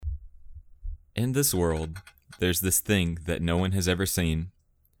In this world, there's this thing that no one has ever seen.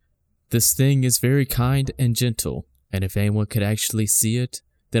 This thing is very kind and gentle, and if anyone could actually see it,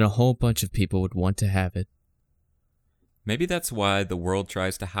 then a whole bunch of people would want to have it. Maybe that's why the world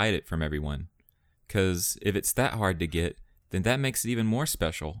tries to hide it from everyone. 'Cause if it's that hard to get, then that makes it even more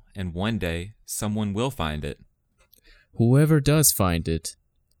special, and one day, someone will find it. Whoever does find it,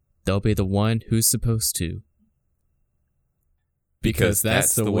 they'll be the one who's supposed to. Because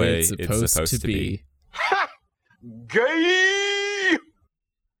that's the way it's supposed to be. Gay!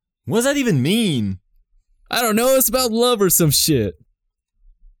 What does that even mean? I don't know, it's about love or some shit.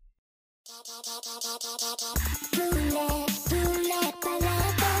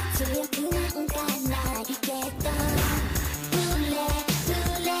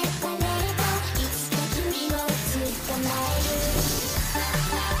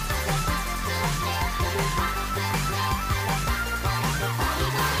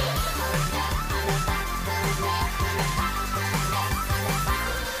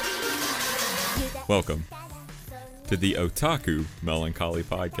 Welcome to the Otaku Melancholy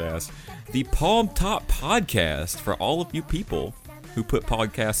Podcast, the Palm Top Podcast for all of you people who put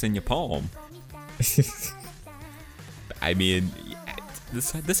podcasts in your palm. I mean,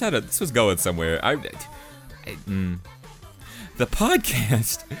 this was going somewhere. The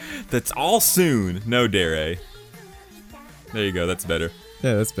podcast that's all soon. No dare. There you go. That's better.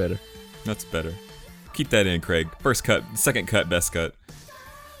 Yeah, that's better. That's better. Keep that in, Craig. First cut, second cut, best cut.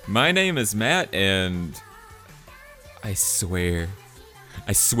 My name is Matt, and I swear,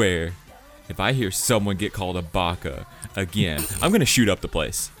 if I hear someone get called a baka again, I'm gonna shoot up the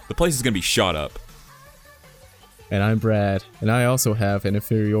place. The place is gonna be shot up. And I'm Brad, and I also have an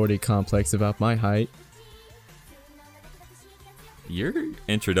inferiority complex about my height. Your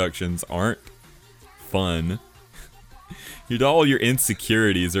introductions aren't fun. All your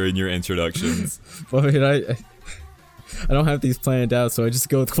insecurities are in your introductions. Well, I mean, I don't have these planned out, so I just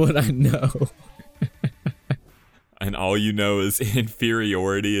go with what I know. And all you know is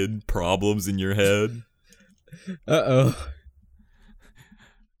inferiority and problems in your head. Uh-oh.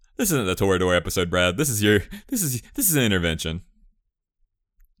 This isn't the Toradora episode, Brad. This is an intervention.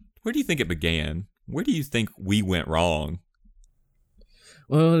 Where do you think it began? Where do you think we went wrong?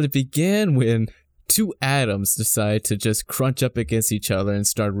 Well, it began when two atoms decided to just crunch up against each other and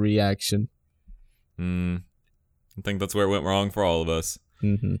start a reaction. I think that's where it went wrong for all of us.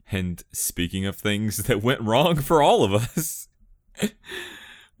 Mm-hmm. And speaking of things that went wrong for all of us,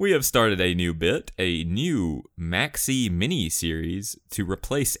 we have started a new maxi mini series to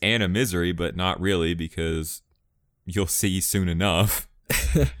replace Anna Misery, but not really, because you'll see soon enough.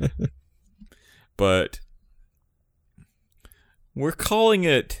 But we're calling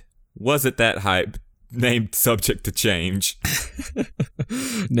it Was It That Hype? Named subject to change.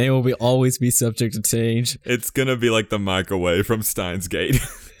 Name will always be subject to change. It's gonna be like the microwave from Steins Gate.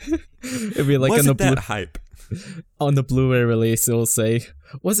 It'll be like hype? On the Blu-ray release, it'll say,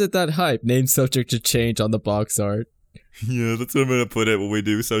 "Was it that hype?" Name subject to change on the box art. Yeah, that's what I'm gonna put it when we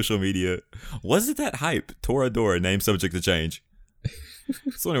do social media. Was it that hype? Toradora, name subject to change.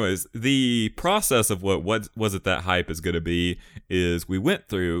 So anyways, the process of what Was It That Hype is gonna be is we went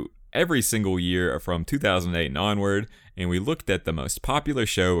through every single year from 2008 and onward, and we looked at the most popular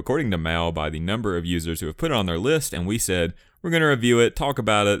show according to Mal by the number of users who have put it on their list, and we said we're going to review it, talk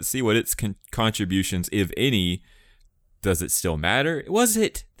about it, see what its contributions, if any. Does it still matter? Was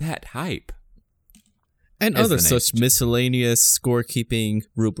it that hype? And other such miscellaneous scorekeeping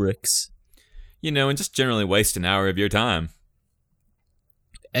rubrics. And just generally waste an hour of your time.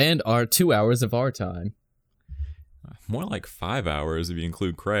 And our 2 hours of our time. More like 5 hours if you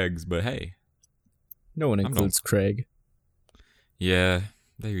include Craig's, but hey. No one includes Craig. Yeah,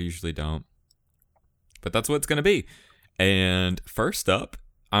 they usually don't. But that's what it's going to be. And first up,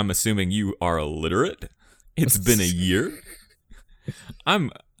 I'm assuming you are illiterate. It's been a year.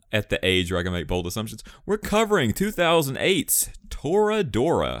 I'm at the age where I can make bold assumptions. We're covering 2008's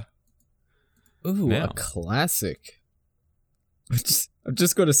Toradora. Ooh, now, a classic. I'm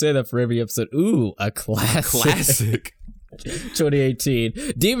just going to say that for every episode. Ooh, a classic.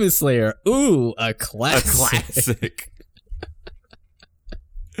 2018. Demon Slayer. Ooh, a classic.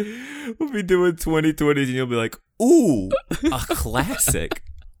 We'll be doing 2020 and you'll be like, ooh, a classic.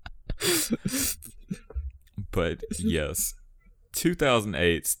 But yes,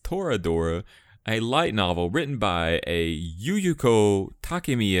 2008's Toradora, a light novel written by a Yuyuko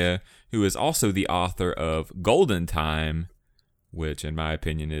Takemiya, who is also the author of Golden Time, which in my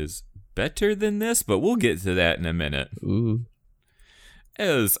opinion is better than this, but we'll get to that in a minute. Ooh.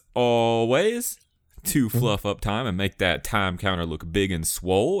 As always, to fluff up time and make that time counter look big and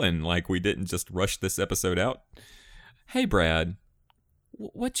swole, and like we didn't just rush this episode out. Hey, Brad,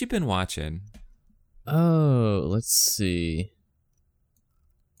 what you been watching? Oh, let's see.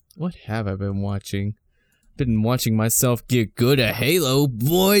 What have I been watching? Been watching myself get good at Halo,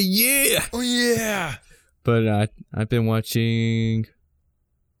 boy, yeah! Oh, yeah! But I've been watching...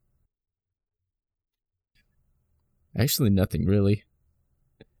 Actually, nothing really.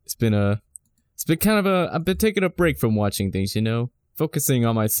 It's been kind of I've been taking a break from watching things, you know? Focusing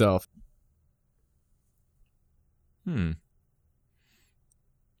on myself. What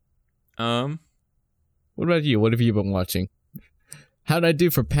about you? What have you been watching? How'd I do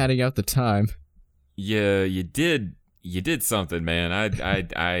for padding out the time? Yeah, you did something,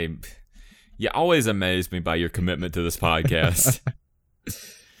 man. You always amaze me by your commitment to this podcast.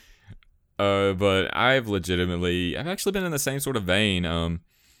 But I've actually been in the same sort of vein.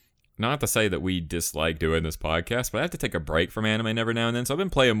 Not to say that we dislike doing this podcast, but I have to take a break from anime every now and then. So I've been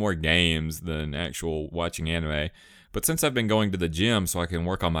playing more games than actual watching anime. But since I've been going to the gym so I can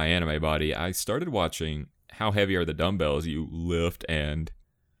work on my anime body, I started watching How Heavy Are the Dumbbells You Lift, and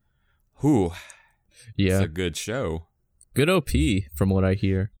yeah, it's a good show. Good OP from what I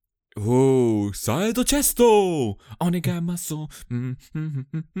hear. Side chesto, onegai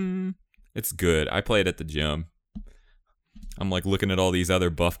It's good. I play it at the gym. I'm like looking at all these other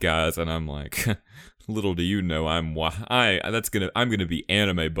buff guys, and I'm like, little do you know, I'm gonna be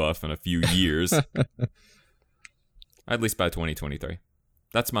anime buff in a few years. At least by 2023.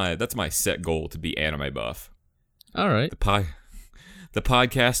 That's my set goal, to be anime buff. All right. The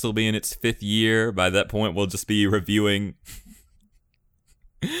podcast will be in its 5th year. By that point, we'll just be reviewing.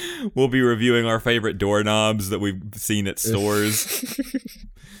 We'll be reviewing our favorite doorknobs that we've seen at stores.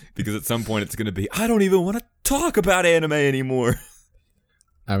 Because at some point it's going to be, I don't even want to talk about anime anymore.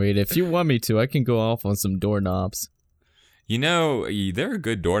 I mean, if you want me to, I can go off on some doorknobs. You know, there are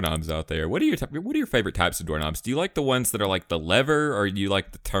good doorknobs out there. What are your favorite types of doorknobs? Do you like the ones that are like the lever, or do you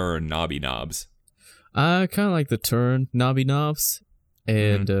like the turn knobby knobs? I kind of like the turn knobby knobs.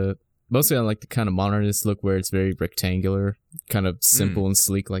 And mostly I like the kind of modernist look where it's very rectangular, kind of simple and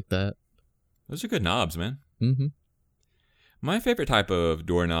sleek like that. Those are good knobs, man. Mm-hmm. My favorite type of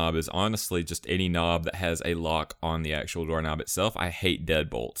doorknob is honestly just any knob that has a lock on the actual doorknob itself. I hate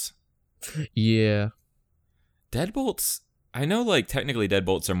deadbolts. Yeah. Deadbolts, I know like technically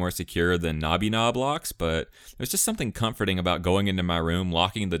deadbolts are more secure than knobby knob locks, but there's just something comforting about going into my room,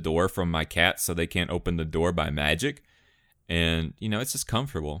 locking the door from my cats so they can't open the door by magic. And, you know, it's just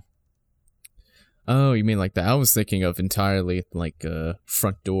comfortable. Oh, you mean like that? I was thinking of entirely like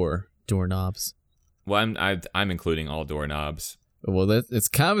front doorknobs. Well, I'm including all doorknobs. Well, it's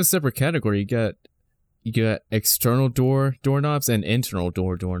kind of a separate category. You got external doorknobs and internal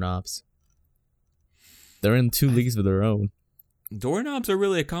doorknobs. They're in 2 leagues of their own. Doorknobs are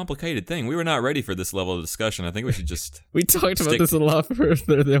really a complicated thing. We were not ready for this level of discussion. I think we should just... We talked about this a lot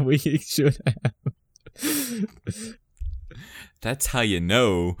further than we should have. That's how you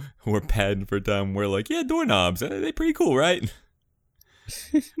know we're padding for time. We're like, yeah, doorknobs, they're pretty cool, right?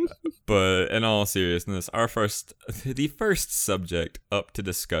 But in all seriousness, the first subject up to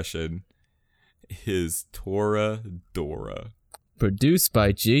discussion is Toradora. Produced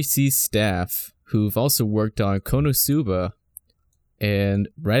by JC Staff, who've also worked on Konosuba and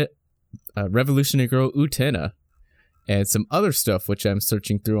Revolutionary Girl Utena, and some other stuff which I'm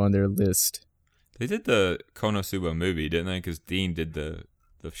searching through on their list. They did the Konosuba movie, didn't they? Because Dean did the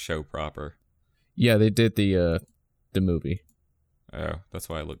show proper. Yeah, they did the movie. Oh, that's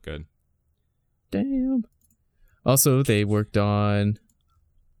why it looked good. Damn. Also, they worked on,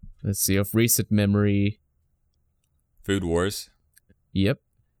 let's see, of recent memory, Food Wars. Yep.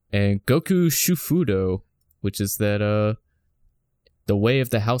 And Goku Shufudo, which is that, The Way of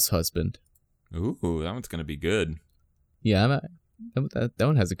the House Husband. Ooh, that one's gonna be good. Yeah, that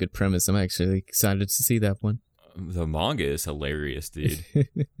one has a good premise. I'm actually excited to see that one. The manga is hilarious, dude.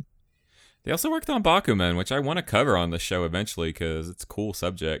 They also worked on Bakuman, which I want to cover on the show eventually because it's a cool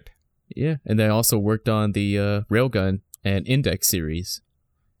subject. Yeah, and they also worked on the Railgun and Index series.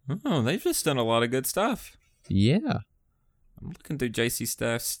 Oh, they've just done a lot of good stuff. Yeah. I'm looking through JC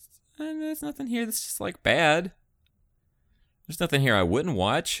stuff, and there's nothing here that's just like bad. There's nothing here I wouldn't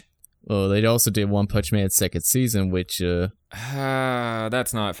watch. Well, they also did One Punch Man's second season, which...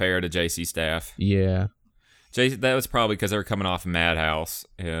 that's not fair to JC Staff. Yeah. That was probably because they were coming off Madhouse,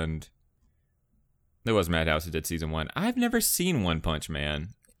 and... There was Madhouse who did season 1. I've never seen One Punch Man.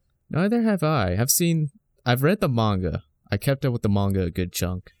 Neither have I. I've read the manga. I kept up with the manga a good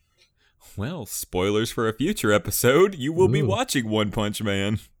chunk. Well, spoilers for a future episode. You will be watching One Punch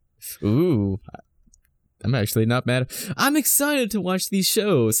Man. Ooh. I'm actually not mad. I'm excited to watch these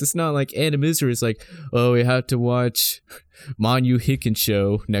shows. It's not like Animism is like, oh, we have to watch Manu Hicken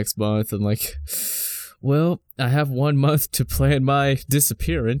show next month. And like, well, I have 1 month to plan my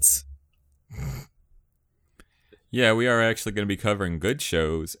disappearance. Yeah, we are actually going to be covering good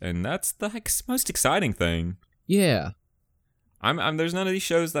shows, and that's the most exciting thing. Yeah. I'm there's none of these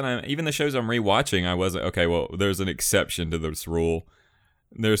shows that even the shows I'm rewatching, I wasn't, okay, well, there's an exception to this rule.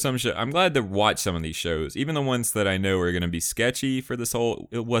 There's some I'm glad to watch some of these shows, even the ones that I know are going to be sketchy for this whole,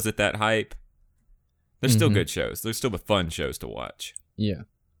 was it that hype? They're still good shows. They're still the fun shows to watch. Yeah.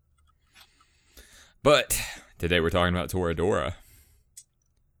 But today we're talking about Toradora.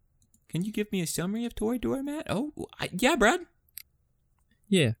 Can you give me a summary of Toradora, Matt? Oh, yeah, Brad.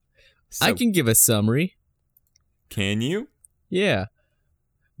 Yeah. So, I can give a summary. Can you? Yeah.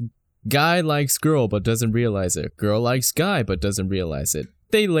 Guy likes girl but doesn't realize it. Girl likes guy but doesn't realize it.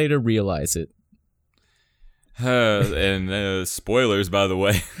 They later realize it. And spoilers, by the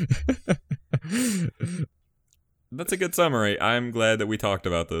way. That's a good summary. I'm glad that we talked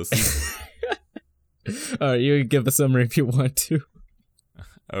about this. Alright, you can give a summary if you want to.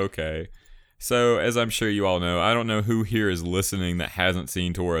 Okay. So, as I'm sure you all know, I don't know who here is listening that hasn't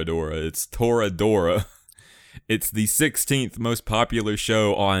seen Toradora. It's Toradora. It's the 16th most popular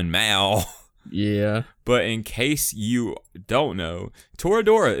show on Mal. Yeah. But in case you don't know,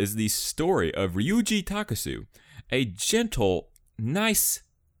 Toradora is the story of Ryuji Takasu, a gentle, nice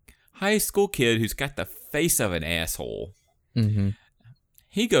high school kid who's got the face of an asshole. Mm-hmm.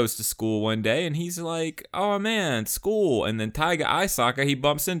 He goes to school one day and he's like, oh man, school. And then Taiga Aisaka, he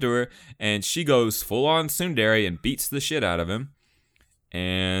bumps into her and she goes full on tsundere and beats the shit out of him.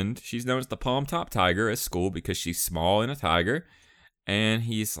 And she's known as the Palm Top Tiger at school because she's small and a tiger. And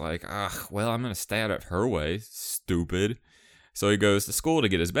he's like, well, I'm going to stay out of her way, stupid. So he goes to school to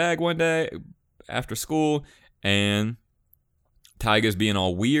get his bag one day after school. And Taiga's being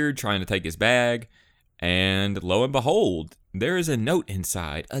all weird, trying to take his bag. And lo and behold, there is a note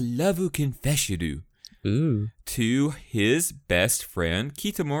inside, a lovu confession to his best friend,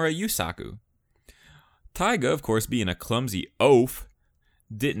 Kitamura Yusaku. Taiga, of course, being a clumsy oaf,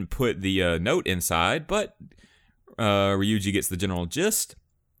 didn't put the note inside, but Ryuji gets the general gist.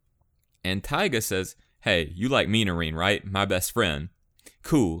 And Taiga says, hey, you like Minarine, right? My best friend.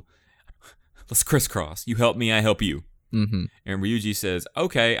 Cool. Let's crisscross. You help me, I help you. Mm-hmm. And Ryuji says,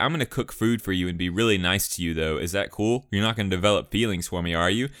 okay, I'm going to cook food for you and be really nice to you, though. Is that cool? You're not going to develop feelings for me, are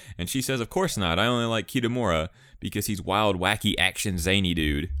you? And she says, of course not. I only like Kitamura because he's wild, wacky, action, zany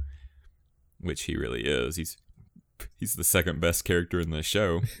dude. Which he really is. He's the second best character in the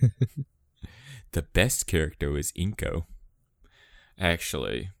show. The best character is Inko.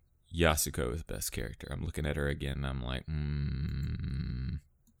 Actually, Yasuko is the best character. I'm looking at her again and I'm like,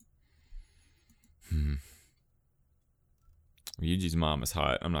 Ryuji's mom is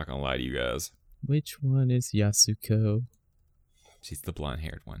hot. I'm not going to lie to you guys. Which one is Yasuko? She's the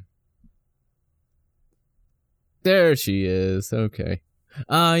blonde-haired one. There she is. Okay.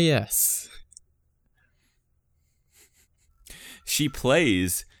 Yes. She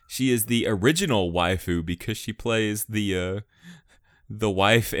is the original waifu because she plays the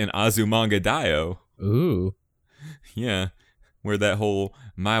wife in Azumanga Daioh. Ooh. Yeah, where that whole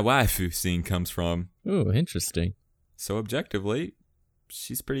my waifu scene comes from. Ooh, interesting. So objectively,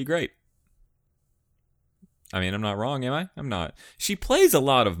 she's pretty great. I mean, I'm not wrong, am I? I'm not. She plays a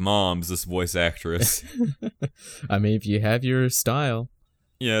lot of moms, this voice actress. I mean, if you have your style.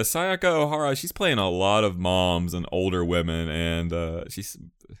 Yeah, Sayaka Ohara, she's playing a lot of moms and older women, and I'm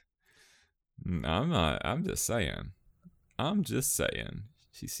just saying.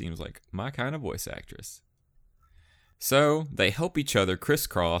 She seems like my kind of voice actress. So, they help each other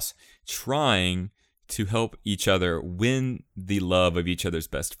crisscross, trying to help each other win the love of each other's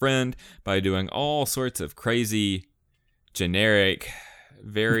best friend by doing all sorts of crazy, generic,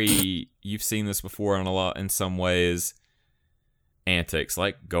 very, you've seen this before in some ways, antics,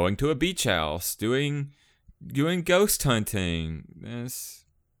 like going to a beach house, doing ghost hunting.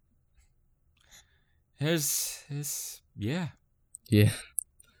 Yeah.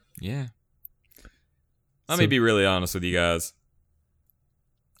 Let me be really honest with you guys.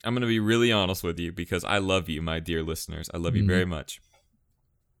 I'm going to be really honest with you because I love you, my dear listeners. I love you very much.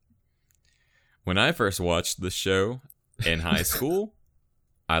 When I first watched this show in high school,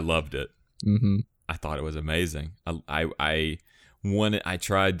 I loved it. Mm-hmm. I thought it was amazing. I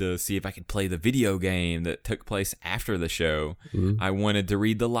tried to see if I could play the video game that took place after the show. Ooh. I wanted to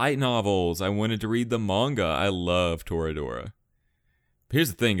read the light novels. I wanted to read the manga. I love Toradora. But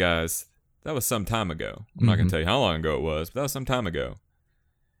here's the thing, guys. That was some time ago. I'm not going to tell you how long ago it was, but that was some time ago.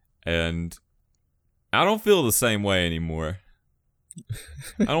 And I don't feel the same way anymore.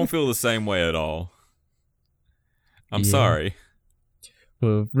 I don't feel the same way at all. I'm sorry.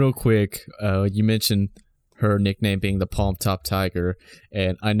 Well, real quick, you mentioned her nickname being the Palm Top Tiger,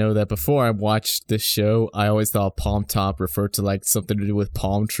 and I know that before I watched this show, I always thought Palm Top referred to like something to do with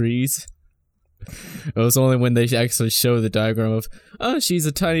palm trees. It was only when they actually show the diagram of, oh, she's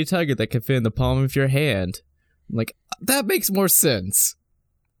a tiny tiger that can fit in the palm of your hand. I'm like, that makes more sense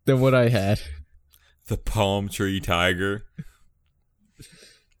than what I had. The palm tree tiger.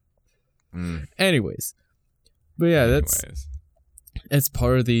 Anyways. But yeah, that's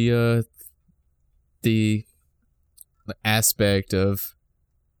part of the aspect of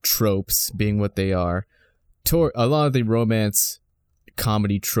tropes being what they are. A lot of the romance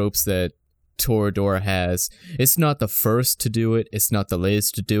comedy tropes that Toradora has, it's not the first to do it, it's not the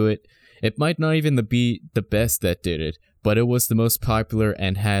latest to do it, it might not even be the best that did it, but it was the most popular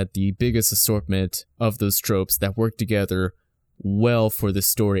and had the biggest assortment of those tropes that worked together well for the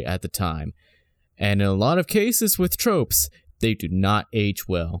story at the time. And in a lot of cases with tropes, they do not age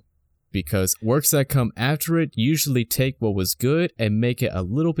well, because works that come after it usually take what was good and make it a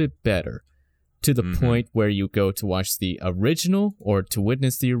little bit better, to the point where you go to watch the original or to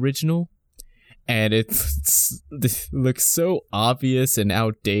witness the original, and it looks so obvious and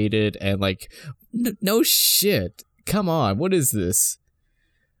outdated and like, no shit, come on, what is this?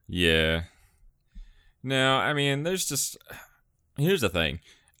 Yeah. No, I mean, here's the thing.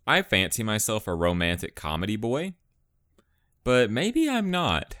 I fancy myself a romantic comedy boy, but maybe I'm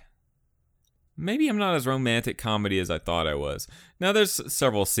not. Maybe I'm not as romantic comedy as I thought I was. Now, there's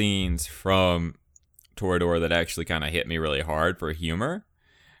several scenes from Toradora that actually kind of hit me really hard for humor.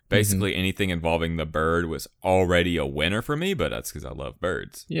 Basically, anything involving the bird was already a winner for me, but that's because I love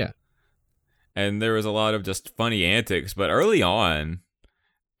birds. Yeah. And there was a lot of just funny antics, but early on,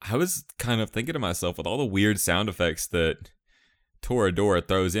 I was kind of thinking to myself, with all the weird sound effects that Toradora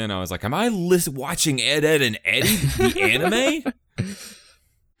throws in, I was like, am I watching Ed, Edd and Eddy, the anime?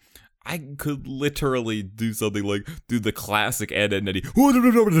 I could literally do something like do the classic Ed, Edd and Eddy.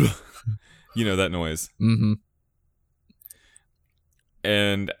 You know that noise. Mm-hmm.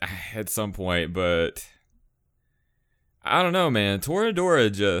 And at some point, but I don't know, man.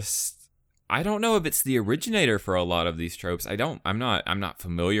 Toradora just, I don't know if it's the originator for a lot of these tropes. I'm not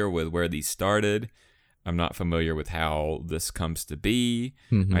familiar with where these started. I'm not familiar with how this comes to be.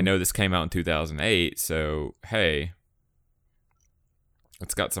 I know this came out in 2008, so hey,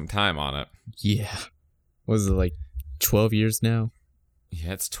 it's got some time on it. Yeah. Was it like 12 years now?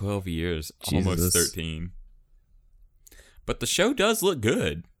 Yeah, it's 12 years. Jesus. Almost 13. But the show does look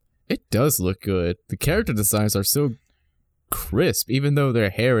good. It does look good. The character designs are so crisp, even though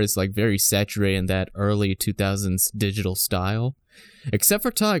their hair is like very saturated in that early 2000s digital style. Except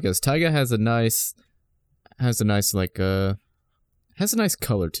for Taiga's. Taiga has a nice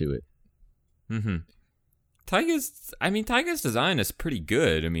color to it. Mm-hmm. Taiga's design is pretty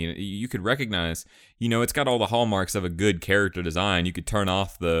good. I mean, you could recognize, it's got all the hallmarks of a good character design. You could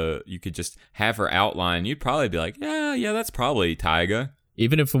you could just have her outline. You'd probably be like, yeah, that's probably Taiga.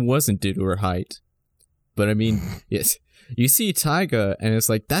 Even if it wasn't due to her height. But I mean, yes, you see Taiga and it's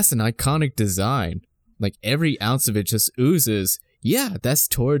like, that's an iconic design. Like every ounce of it just oozes, yeah, that's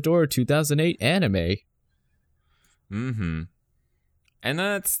Toradora 2008 anime. Mm-hmm. And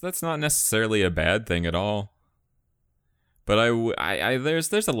that's not necessarily a bad thing at all. But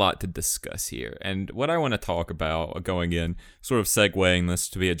there's a lot to discuss here. And what I want to talk about, going in, sort of segueing this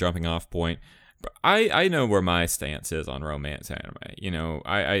to be a jumping off point, I know where my stance is on romance anime.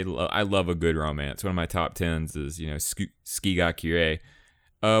 I love a good romance. One of my top 10s is, Tsuki ga Kirei.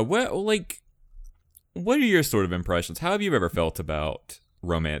 What are your sort of impressions? How have you ever felt about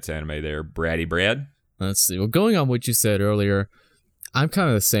romance anime there, Braddy Brad? Let's see. Well, going on what you said earlier, I'm kind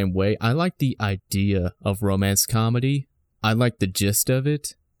of the same way. I like the idea of romance comedy. I like the gist of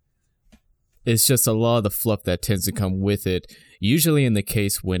it. It's just a lot of the fluff that tends to come with it. Usually in the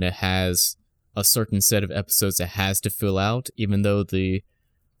case when it has a certain set of episodes it has to fill out, even though the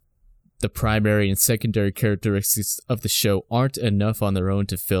primary and secondary characteristics of the show aren't enough on their own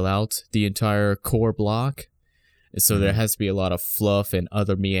to fill out the entire core block. So there has to be a lot of fluff and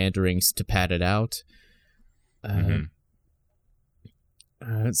other meanderings to pad it out.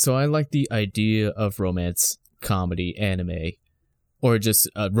 So I like the idea of romance comedy anime, or just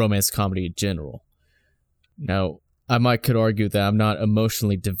romance comedy in general. Now, I could argue that I'm not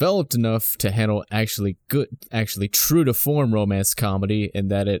emotionally developed enough to handle actually true to form romance comedy,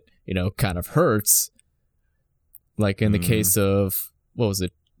 and that it, kind of hurts. Like in the case of, what was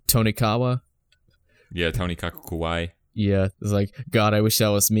it, Tonikawa? Yeah, Tonikaku Kawaii. Yeah, it's like, God, I wish that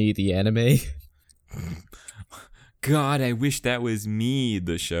was me, the anime. God, I wish that was me,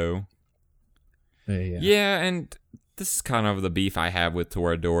 the show. Yeah, and this is kind of the beef I have with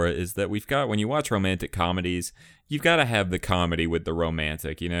Toradora is that we've got, when you watch romantic comedies, you've got to have the comedy with the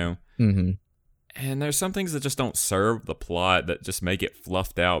romantic, you know? Mm-hmm. And there's some things that just don't serve the plot, that just make it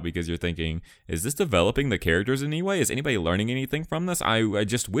fluffed out because you're thinking, is this developing the characters in any way? Is anybody learning anything from this? I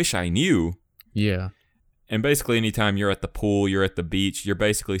just wish I knew. Yeah. And basically, anytime you're at the pool, you're at the beach, you're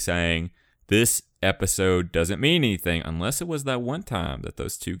basically saying, this episode doesn't mean anything unless it was that one time that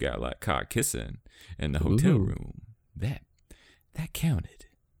those two got like caught kissing in the hotel room. That counted.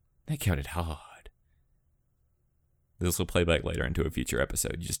 That counted hard. This will play back later into a future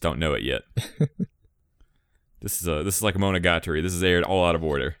episode. You just don't know it yet. This is like a Monogatari. This is aired all out of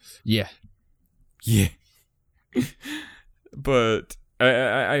order. Yeah. Yeah. But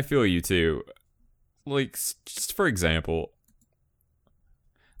I feel you too. Like, just for example,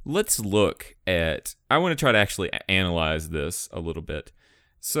 let's look at, I want to try to actually analyze this a little bit.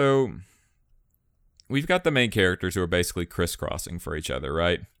 So, we've got the main characters who are basically crisscrossing for each other,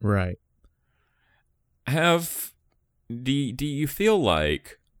 right? Right. Do you feel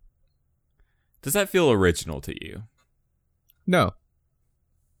like, does that feel original to you? No.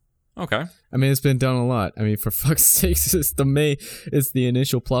 Okay. I mean, it's been done a lot. I mean, for fuck's sakes, it's the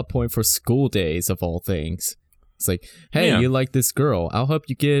initial plot point for School Days of all things. It's like, hey, you like this girl. I'll help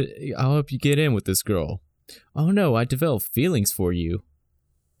you get in with this girl. Oh no, I developed feelings for you.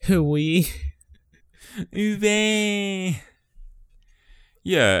 We.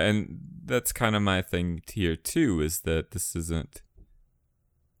 Yeah, and that's kind of my thing here too, is that this isn't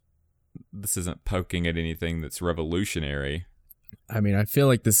poking at anything that's revolutionary. I mean, I feel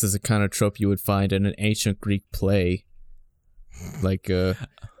like this is a kind of trope you would find in an ancient Greek play.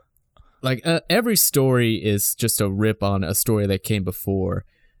 Every story is just a rip on a story that came before.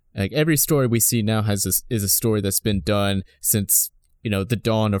 Like, every story we see now is a story that's been done since, the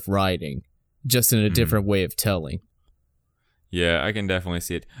dawn of writing, just in a different way of telling. Yeah, I can definitely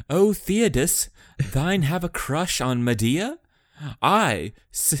see it. Oh, Theodos, thine have a crush on Medea? I,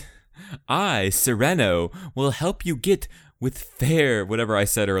 Sereno, will help you get with fair, whatever I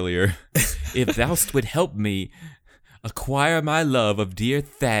said earlier. If thou'st would help me acquire my love of dear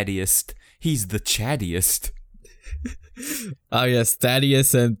Thaddeus, he's the chattiest. Oh yes,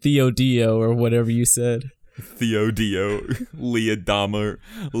 Thaddeus and Theodio, or whatever you said. Theodio,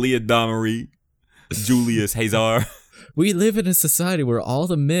 Leodamery, Julius Hazar. We live in a society where all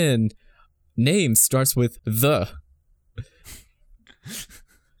the men name starts with the.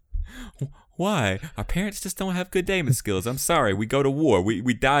 Why? Our parents just don't have good naming skills. I'm sorry. We go to war.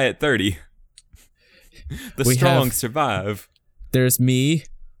 We die at 30. The strong survive. There's me,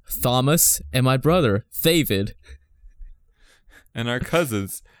 Thomas, and my brother, Thavid. And our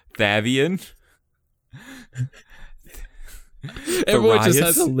cousins, Thavian. Everyone just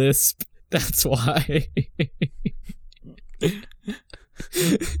has a lisp. That's why.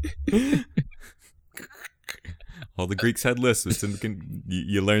 All the Greeks had lists, and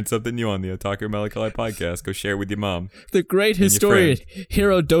you learned something new on the Otaku Melancholy podcast. Go share it with your mom. The great historian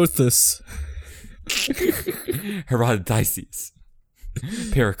Herodotus. Herodotus.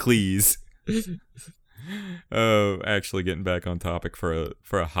 Pericles. Oh, actually getting back on topic for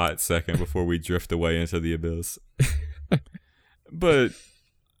a hot second before we drift away into the abyss. But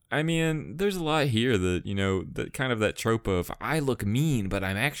I mean, there's a lot here that, that kind of that trope of I look mean, but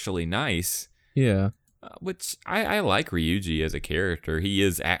I'm actually nice. Yeah. Which I like Ryuji as a character. He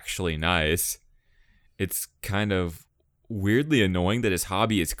is actually nice. It's kind of weirdly annoying that his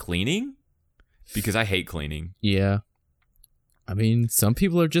hobby is cleaning, because I hate cleaning. Yeah. I mean, some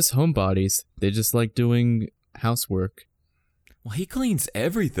people are just homebodies. They just like doing housework. Well, he cleans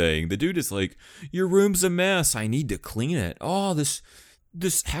everything. The dude is like, your room's a mess. I need to clean it. Oh, this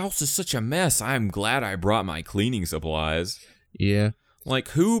house is such a mess. I'm glad I brought my cleaning supplies. Yeah. Like,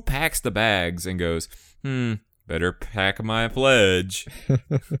 who packs the bags and goes, better pack my pledge.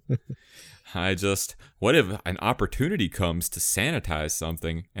 What if an opportunity comes to sanitize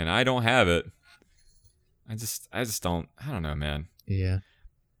something and I don't have it? I don't know, man. Yeah.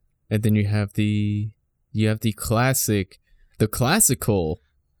 And then you have the classical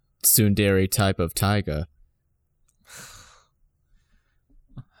tsundere type of taiga.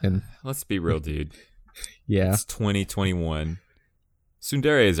 And let's be real, dude. Yeah. It's 2021.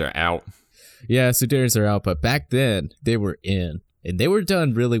 Tsunderes are out. Yeah, tsunderes are out, but back then they were in. And they were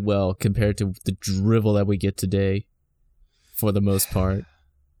done really well compared to the drivel that we get today, for the most part.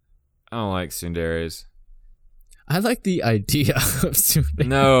 I don't like tsunderes. I like the idea of tsundere.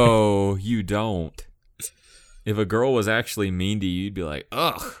 No, you don't. if a girl was actually mean to you, you'd be like,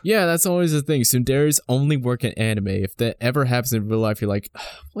 ugh. Yeah, that's always the thing. Tsunderes only work in anime. If that ever happens in real life, you're like,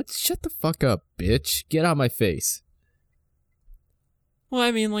 what? Shut the fuck up, bitch. Get out of my face. Well,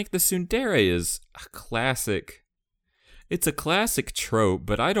 I mean, like, the tsundere is a classic. It's a classic trope,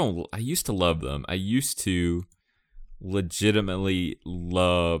 but I used to love them. I used to legitimately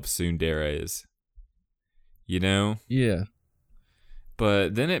love tsunderes. You know? Yeah.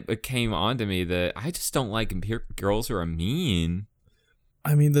 But then it came on to me that I just don't like girls who are mean.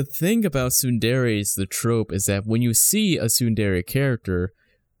 I mean, the thing about tsunderes, the trope, is that when you see a tsundere character,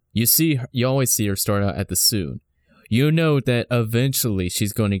 you always see her start out at the tsun. You know that eventually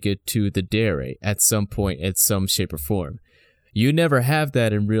she's going to get to the dere at some point, at some shape or form. You never have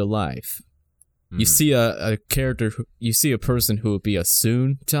that in real life. You see a character, you see a person who would be a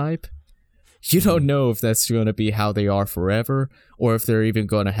tsun type. You don't know if that's going to be how they are forever, or if they're even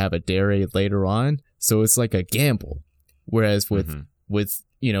going to have a dere later on. So it's like a gamble. Whereas with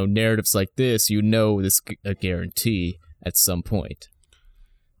narratives like this, you know this a guarantee at some point.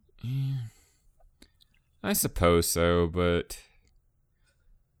 I suppose so, but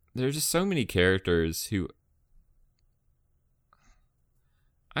there's just so many characters who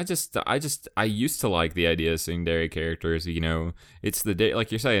I used to like the idea of tsundere characters. It's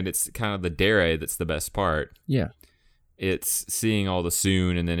like you're saying, it's kind of the dere that's the best part. Yeah, it's seeing all the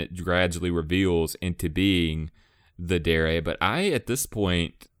tsun, and then it gradually reveals into being the dere. But at this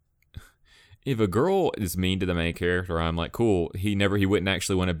point, if a girl is mean to the main character, I'm like, cool. He wouldn't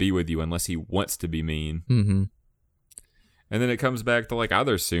actually want to be with you unless he wants to be mean. Mm-hmm. And then it comes back to like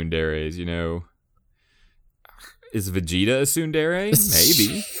other tsunderes, Is Vegeta a tsundere?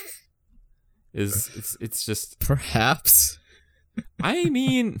 Maybe. It's just perhaps. I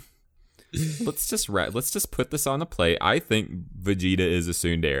mean, let's just put this on the plate. I think Vegeta is a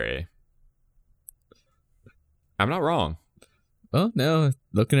tsundere. I'm not wrong. Well, no,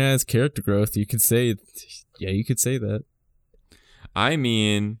 looking at his character growth, you could say that. I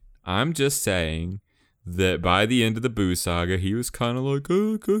mean, I'm just saying that by the end of the Buu saga, he was kind of like,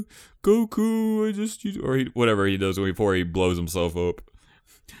 oh, Goku, whatever he does before he blows himself up.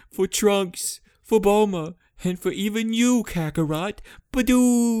 For Trunks, for Bulma, and for even you, Kakarot,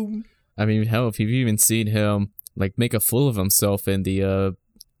 Badoom. I mean, hell, if you've even seen him like make a fool of himself in the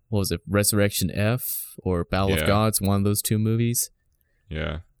what was it, Resurrection F or Battle of Gods, one of those two movies.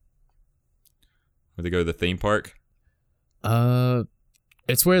 Yeah. Where they go to the theme park?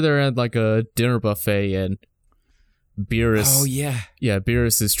 It's where they're at like a dinner buffet and Beerus. Oh, yeah. Yeah,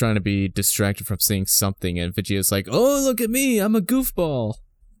 Beerus is trying to be distracted from seeing something, and Vegeta's like, oh, look at me, I'm a goofball.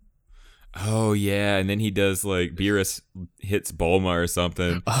 Oh, yeah, and then he does like, Beerus hits Bulma or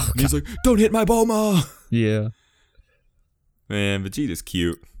something. Oh, and he's like, don't hit my Bulma! Yeah. Man, Vegeta's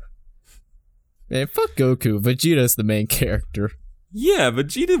cute. Man, fuck Goku. Vegeta's the main character. Yeah,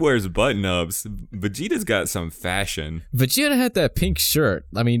 Vegeta wears button-ups. Vegeta's got some fashion. Vegeta had that pink shirt.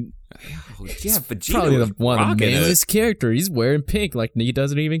 I mean, yeah, Vegeta probably was one of the mainest characters. He's wearing pink like he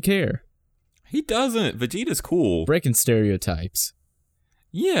doesn't even care. He doesn't. Vegeta's cool. Breaking stereotypes.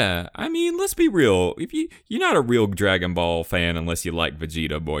 Yeah, I mean, let's be real. If you're not a real Dragon Ball fan unless you like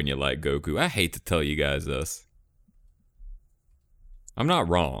Vegeta more than you like Goku. I hate to tell you guys this. I'm not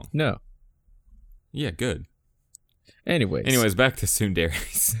wrong. No. Yeah, good. Anyways, back to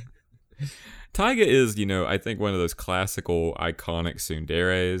tsunderes. Taiga is, I think one of those classical, iconic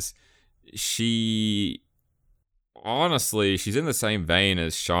tsunderes. She's in the same vein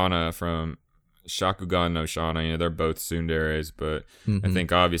as Shauna from Shakugan no Shauna. They're both tsunderes, but I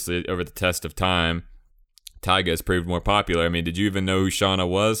think obviously over the test of time, Taiga has proved more popular. I mean, did you even know who Shauna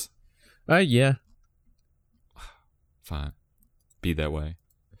was? Yeah. Fine. Be that way.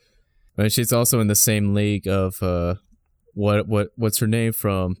 But she's also in the same league of what's her name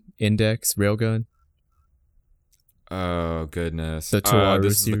from Index Railgun? Oh goodness! The Toaru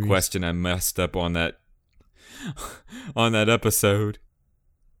this series. is the question I messed up on that episode.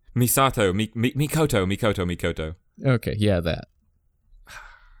 Mikoto. Okay, yeah, that.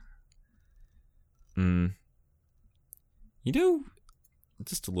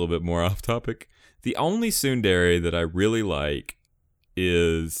 Just a little bit more off topic. The only tsundere that I really like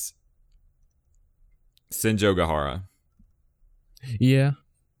is Senjo Gahara. Yeah.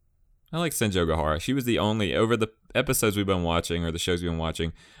 I like Senjo Gahara. She was the only, over the episodes we've been watching, or the shows we've been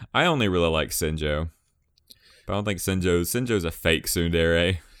watching, I only really like Senjo. But I don't think Senjo's a fake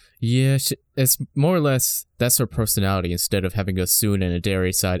tsundere. Yeah, it's more or less, that's her personality. Instead of having a tsun and a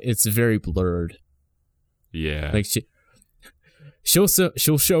dere side, it's very blurred. Yeah. Like she'll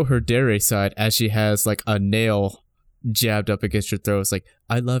show her dere side as she has like a nail jabbed up against her throat. It's like,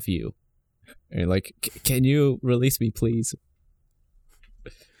 I love you. And like, can you release me, please?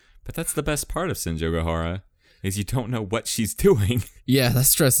 But that's the best part of Senjougahara, is you don't know what she's doing. Yeah, that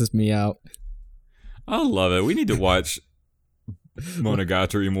stresses me out. I love it. We need to watch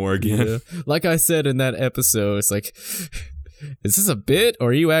Monogatari more again. Yeah. Like I said in that episode, it's like, is this a bit or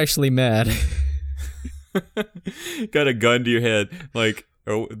are you actually mad? Got a gun to your head. Like,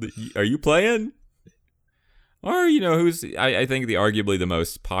 are you playing? Or, who's, I think arguably the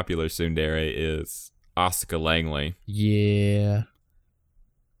most popular tsundere is Asuka Langley. Yeah.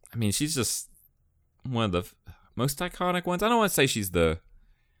 I mean, she's just one of the most iconic ones. I don't want to say she's the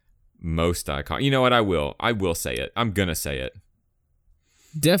most iconic. You know what? I will say it. I'm going to say it.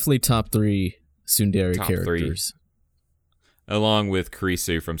 Definitely top 3 tsundere characters. 3. Along with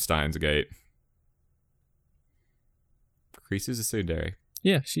Kurisu from Steins Gate. Kurisu's a tsundere.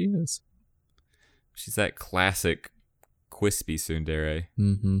 Yeah, she is. She's that classic quispy tsundere.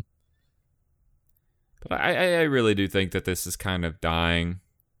 Mm-hmm. But I really do think that this is kind of dying.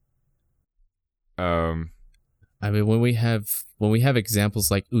 I mean, when we have examples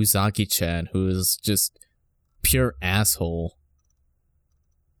like Uzaki-chan, who is just pure asshole,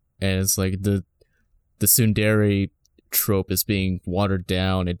 and it's like the tsundere trope is being watered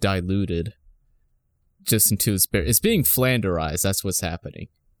down and diluted just into it's being flanderized. That's what's happening.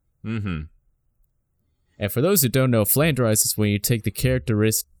 Mm-hmm. And for those who don't know, flanderized is when you take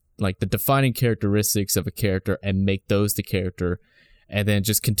the defining characteristics of a character and make those the character, and then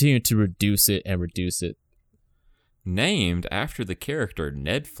just continue to reduce it and reduce it. Named after the character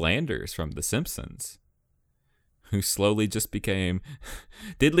Ned Flanders from The Simpsons, who slowly just became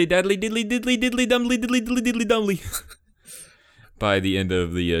diddly daddly diddly diddly diddly dumbly diddly diddly diddly dumbly by the end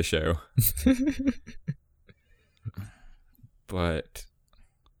of the show. But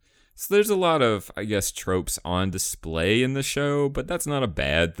so there's a lot of, I guess, tropes on display in the show, but that's not a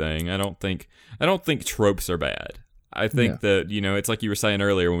bad thing. I don't think tropes are bad. I think that, it's like you were saying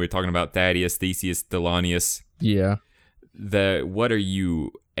earlier when we were talking about Thaddeus, Theseus, Thelonious. Yeah. That what are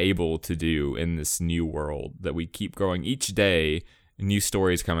you able to do in this new world that we keep growing each day, new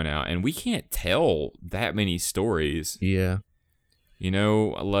stories coming out, and we can't tell that many stories. Yeah.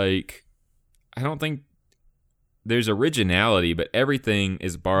 Like, I don't think there's originality, but everything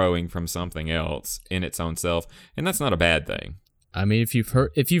is borrowing from something else in its own self, and that's not a bad thing. I mean, if you've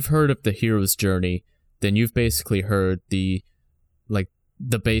heard of the hero's journey, then you've basically heard the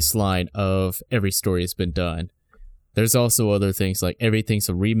baseline of every story has been done. There's also other things like Everything's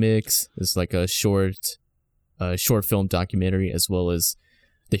a Remix. It's like a short film documentary, as well as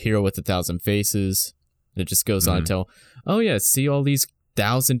The Hero with 1,000 Faces. It just goes on to tell, oh yeah, see all these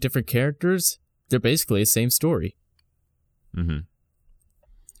 1,000 different characters? They're basically the same story. Mm-hmm.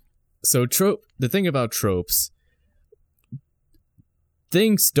 So the thing about tropes,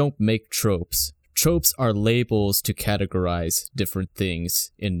 things don't make tropes. Tropes are labels to categorize different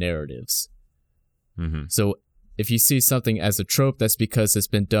things in narratives. Mm-hmm. So if you see something as a trope, that's because it's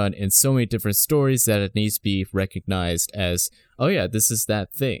been done in so many different stories that it needs to be recognized as, oh yeah, this is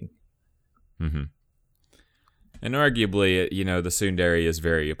that thing. Mm-hmm. And arguably, the tsundere is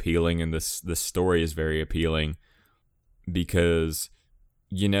very appealing, and this story is very appealing because,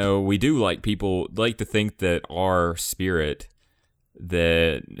 we do like people like to think that our spirit,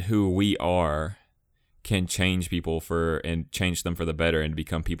 that who we are, can change people and change them for the better and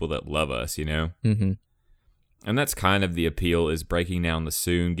become people that love us, Mm-hmm. And that's kind of the appeal, is breaking down the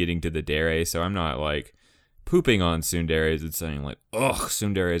tsund, getting to the dere. So I'm not like pooping on tsunderes and saying like, ugh,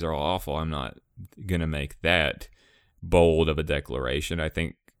 tsunderes are awful. I'm not gonna make that bold of a declaration. I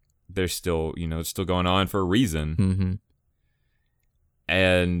think they're still, it's still going on for a reason. Mm-hmm.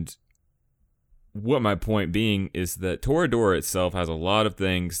 And what my point being is that Toradora itself has a lot of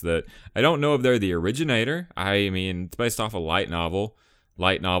things that I don't know if they're the originator. I mean, it's based off a light novel.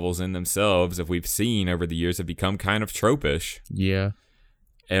 Light novels in themselves, if we've seen over the years, have become kind of tropish. Yeah.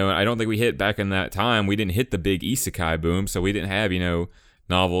 And I don't think we hit back in that time. We didn't hit the big isekai boom, so we didn't have,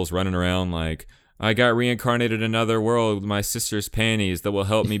 novels running around like, I got reincarnated in another world with my sister's panties that will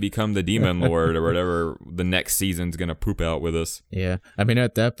help me become the demon lord or whatever the next season's going to poop out with us. Yeah. I mean,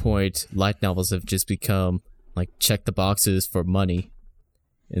 at that point, light novels have just become like check the boxes for money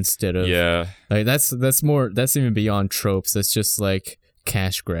instead of... Yeah. Like that's even beyond tropes. That's just like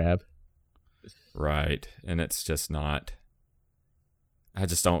cash grab. Right. And it's just not... I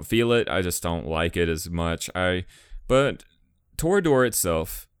just don't feel it. I just don't like it as much. But Toradora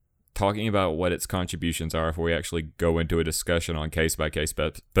itself... talking about what its contributions are before we actually go into a discussion on case-by-case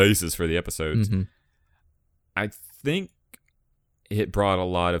basis for the episodes, mm-hmm. I think it brought a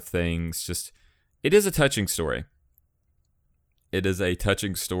lot of things. It is a touching story. it is a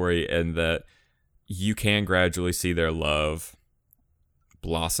touching story, and that you can gradually see their love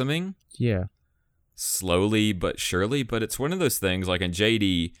blossoming. Yeah. Slowly but surely. But it's one of those things, like, in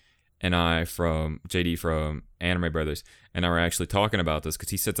JD from Anime Brothers and I were actually talking about this,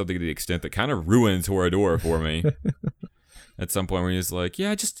 because he said something to the extent that kind of ruined Toradora for me. At some point where he was like,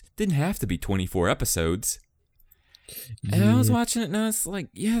 yeah, I just didn't have to be 24 episodes. And I was watching it, and I was like,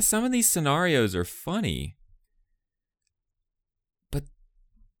 yeah, some of these scenarios are funny. But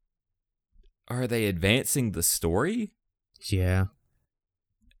are they advancing the story? Yeah.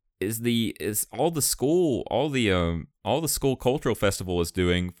 Is all the school cultural festival is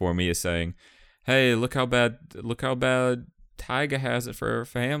doing for me is saying, hey, look how bad Taiga has it for her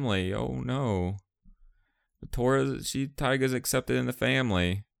family. Oh no. Taiga's accepted in the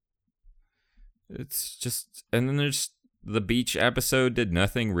family. It's just, and then there's the beach episode did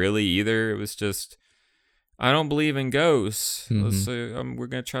nothing really either. It was just, I don't believe in ghosts. Mm-hmm. We're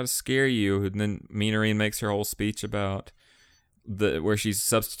gonna try to scare you. And then Minarine makes her whole speech about where she's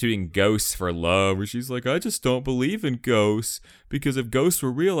substituting ghosts for love, where she's like, I just don't believe in ghosts, because if ghosts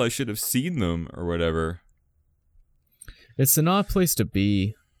were real, I should have seen them, or whatever. It's an odd place to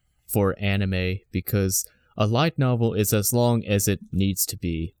be for anime, because a light novel is as long as it needs to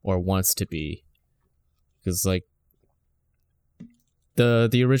be or wants to be. Because, like,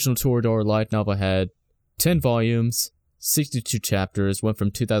 the original Toradora light novel had 10 volumes, 62 chapters, went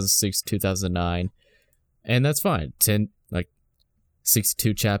from 2006 to 2009, and that's fine.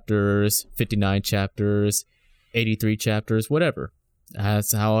 62 chapters, 59 chapters, 83 chapters, whatever.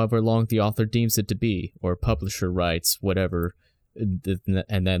 As however long the author deems it to be, or publisher writes, whatever, and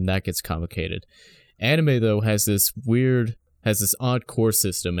then that gets complicated. Anime, though, has this odd core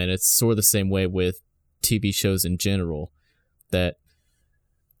system, and it's sort of the same way with TV shows in general, that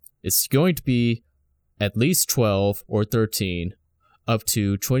it's going to be at least 12 or 13, up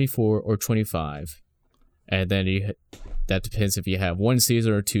to 24 or 25. And then that depends if you have one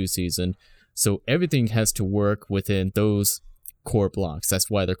season or two season. So everything has to work within those core blocks. That's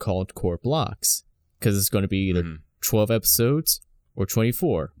why they're called core blocks, because it's going to be either 12 episodes or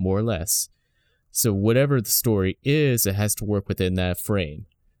 24, more or less. So whatever the story is, it has to work within that frame.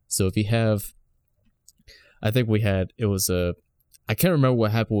 So if you have, I think I can't remember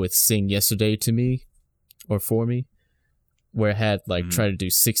what happened with Sing Yesterday to me, or for me, where it had tried to do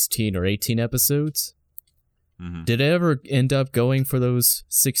 16 or 18 episodes. Mm-hmm. Did it ever end up going for those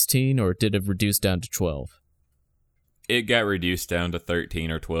 16, or did it reduce down to 12? It got reduced down to 13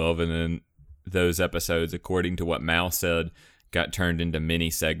 or 12, and then those episodes, according to what Mal said, got turned into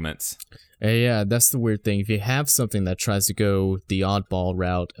mini segments. Yeah, that's the weird thing. If you have something that tries to go the oddball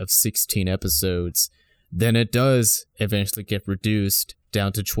route of 16 episodes, then it does eventually get reduced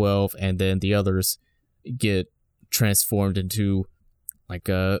down to 12, and then the others get transformed into like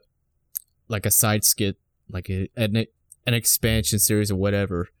a side skit, like an expansion series or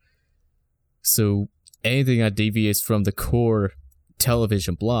whatever. So anything that deviates from the core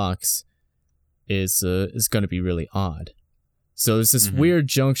television blocks is going to be really odd. So there's this weird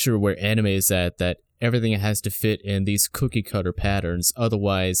juncture where anime is at, that everything has to fit in these cookie cutter patterns.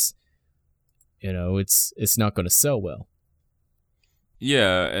 Otherwise, it's not going to sell well.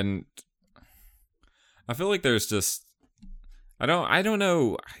 Yeah, and I feel like there's just, I don't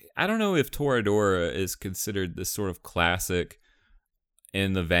know if Toradora is considered this sort of classic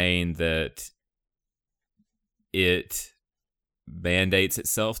in the vein that it mandates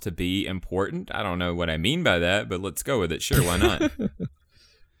itself to be important. I don't know what I mean by that, but let's go with it. Sure, why not?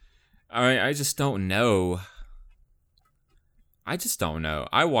 I just don't know. I'm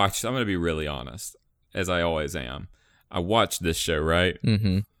going to be really honest, as I always am. I watched this show, right?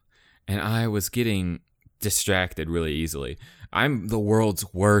 Mm-hmm. And I was getting distracted really easily. I'm the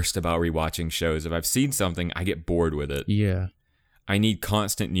world's worst about rewatching shows. If I've seen something, I get bored with it. Yeah. I need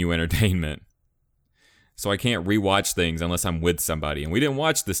constant new entertainment. So I can't rewatch things unless I'm with somebody. And we didn't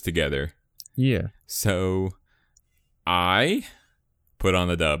watch this together. Yeah. So I put on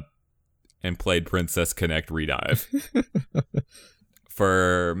the dub and played Princess Connect Redive.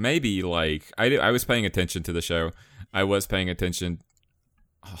 For maybe I was paying attention to the show. I was paying attention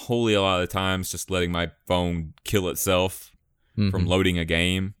wholly a lot of the times, just letting my phone kill itself from loading a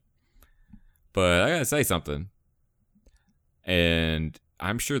game. But I gotta say something. And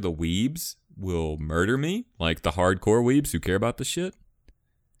I'm sure the weebs will murder me, like the hardcore weebs who care about the shit.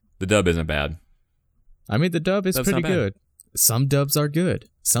 The dub isn't bad. I mean, the dub is pretty good. Some dubs are good.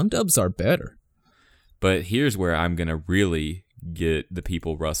 Some dubs are better. But here's where I'm gonna really get the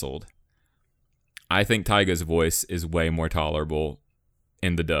people rustled. I think Taiga's voice is way more tolerable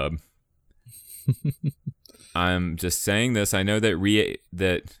in the dub. I'm just saying this. I know that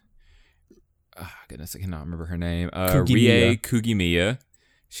goodness, I cannot remember her name. Rie Kugimiya.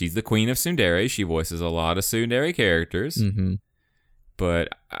 She's the queen of tsundere. She voices a lot of tsundere characters. Mm-hmm. But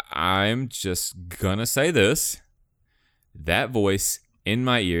I'm just gonna say this. That voice in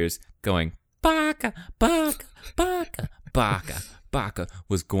my ears going, baka, baka, baka, baka, baka,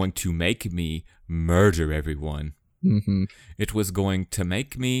 was going to make me murder everyone. Mm-hmm. It was going to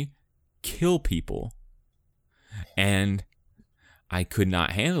make me kill people. And I could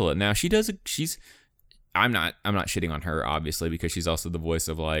not handle it. Now I'm not shitting on her, obviously, because she's also the voice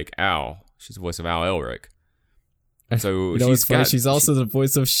of like Al. She's the voice of Al Elric. So she's also the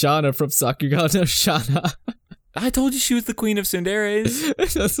voice of Shauna from Sakuga no Shana. I told you she was the queen of tsunderes.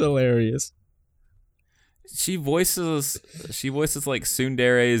 That's hilarious. She voices like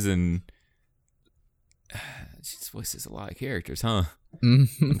tsunderes, and she voices a lot of characters, huh?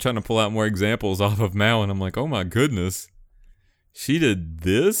 I'm trying to pull out more examples off of Mal, and I'm like, oh my goodness, she did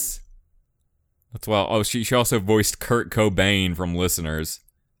this. That's why. Oh, she also voiced Kurt Cobain from Listeners.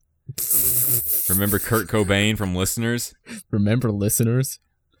 Remember Kurt Cobain from Listeners? Remember Listeners?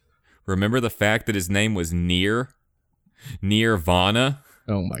 Remember the fact that his name was Nirvana?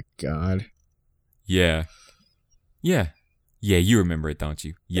 Oh my god. Yeah. Yeah, you remember it, don't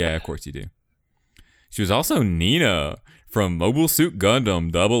you? Yeah, of course you do. She was also Nina from Mobile Suit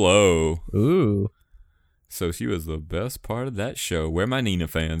Gundam 00. Ooh. So she was the best part of that show. Where my Nina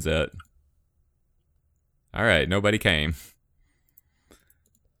fans at? All right, nobody came.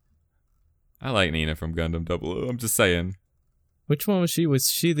 I like Nina from Gundam 00. I'm just saying. Which one was she?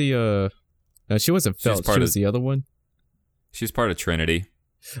 Was she the, no, she wasn't Felt. She was the other one? She's part of Trinity.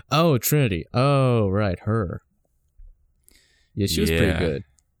 Oh, Trinity. Oh, right, her. Yeah, she was pretty good.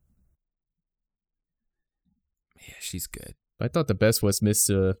 Yeah, she's good. I thought the best was Miss,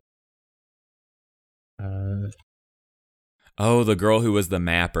 oh, the girl who was the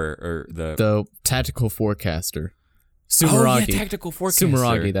mapper, or the tactical forecaster. Sumeragi. Oh, yeah, tactical forecaster.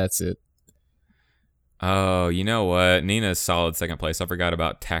 Sumeragi, that's it. Oh, you know what? Nina's solid second place. I forgot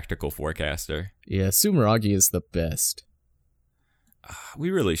about tactical forecaster. Yeah, Sumeragi is the best.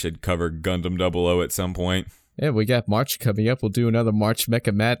 We really should cover Gundam 00 at some point. Yeah, we got March coming up. We'll do another March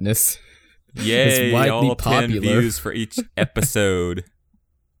Mecha Madness. Yay, it's widely all popular. 10 views for each episode.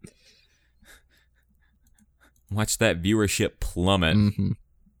 Watch that viewership plummet.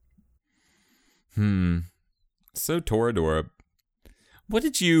 Mm-hmm. So Toradora, what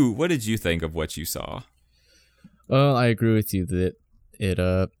did you think of what you saw? Well, I agree with you that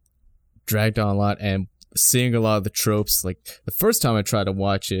it dragged on a lot, and seeing a lot of the tropes. Like the first time I tried to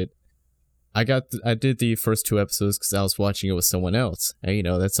watch it, I did the first 2 episodes because I was watching it with someone else, and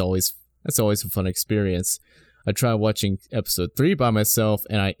that's always a fun experience. I tried watching episode 3 by myself,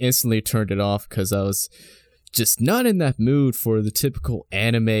 and I instantly turned it off because I was just not in that mood for the typical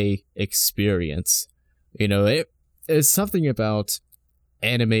anime experience. There's something about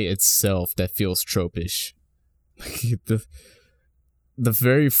anime itself that feels tropish. the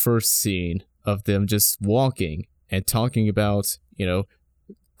very first scene of them just walking and talking about,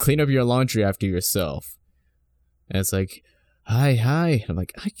 clean up your laundry after yourself. And it's like, hi. I'm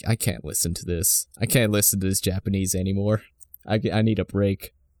like, I can't listen to this. I can't listen to this Japanese anymore. I need a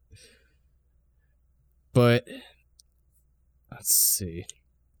break. But let's see.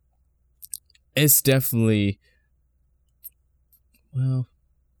 It's definitely, well,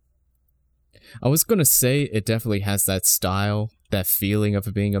 I was going to say it definitely has that style, that feeling of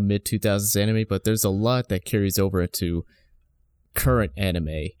it being a mid-2000s anime, but there's a lot that carries over into current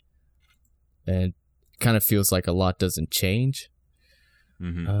anime. And kind of feels like a lot doesn't change.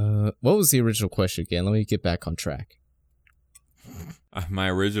 Mm-hmm. What was the original question again? Let me get back on track. My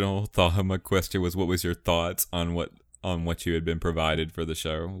original question was, what was your thoughts on what you had been provided for the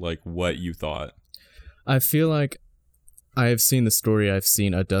show? Like, what you thought? I feel like I have seen the story I've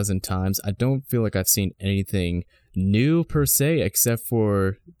seen a dozen times. I don't feel like I've seen anything new per se, except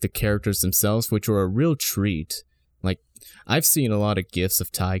for the characters themselves, which were a real treat. Like, I've seen a lot of GIFs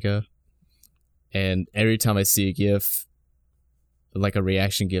of Taiga, and every time I see a GIF, like a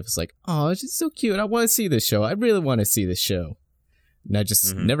reaction GIF, it's like, oh, it's just so cute. I want to see this show. I really want to see this show. And I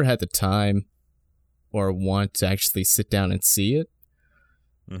just never had the time or want to actually sit down and see it.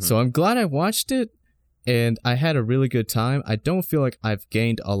 Mm-hmm. So I'm glad I watched it, and I had a really good time. I don't feel like I've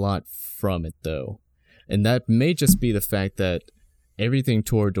gained a lot from it, though. And that may just be the fact that everything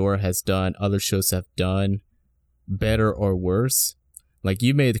Toradora has done, other shows have done, better or worse. Like,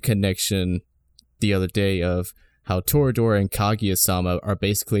 you made the connection the other day of how Toradora and Kaguya-sama are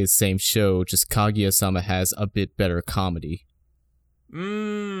basically the same show, just Kaguya-sama has a bit better comedy.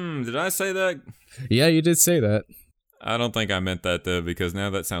 Did I say that? Yeah, you did say that. I don't think I meant that though, because now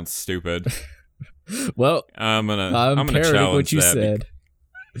that sounds stupid. Well, I'm gonna parroting challenge what you that. said.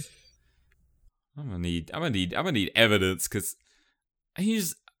 I'm gonna need evidence, because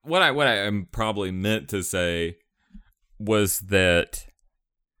what I am probably meant to say was that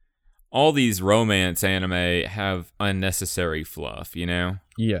all these romance anime have unnecessary fluff, you know?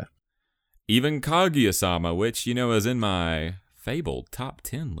 Yeah. Even Kaguya-sama, which, you know, is in my fabled top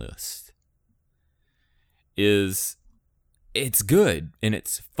 10 list, it's good and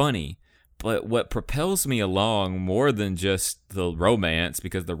it's funny. But what propels me along more than just the romance,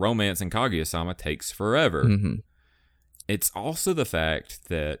 because the romance in Kaguya-sama takes forever, it's also the fact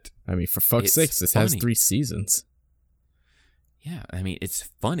that... I mean, for fuck's sakes, this has 3 seasons. Yeah, I mean, it's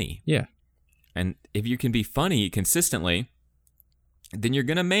funny. Yeah. And if you can be funny consistently, then you're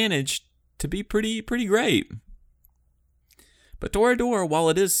going to manage to be pretty great. But Toradora, while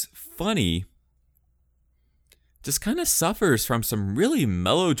it is funny, just kind of suffers from some really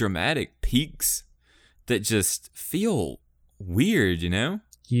melodramatic peaks that just feel weird, you know?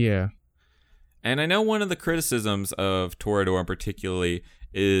 Yeah. And I know one of the criticisms of Toradora particularly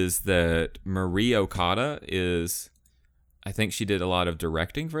is that Marie Okada I think she did a lot of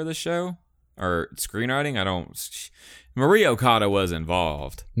directing for the show, or screenwriting. Marie Okada was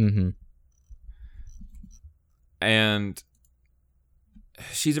involved. And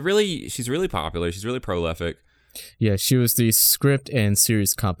she's really popular. She's really prolific. Yeah, she was the script and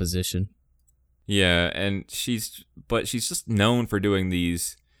series composition. Yeah, and she's just known for doing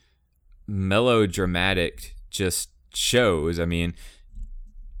these melodramatic just shows. I mean,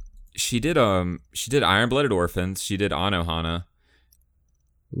 she did Iron-Blooded Orphans, she did Anohana.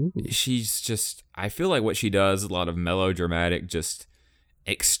 Ooh. I feel like what she does is a lot of melodramatic, just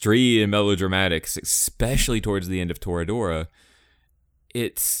extreme melodramatics, especially towards the end of Toradora.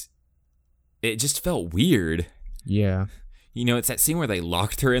 It just felt weird. Yeah. You know, it's that scene where they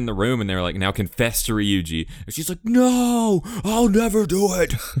locked her in the room and they were like, now confess to Ryuji. And she's like, no, I'll never do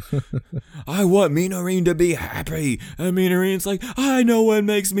it. I want Minorin to be happy. And Minorin's like, I know what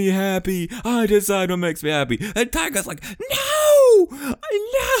makes me happy. I decide what makes me happy. And Taiga's like, no,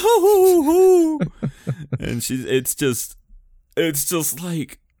 no. And it's just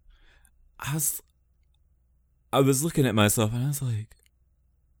like, I was looking at myself and I was like,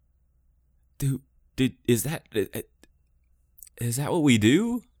 dude, is that what we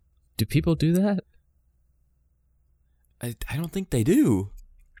do? Do people do that? I don't think they do.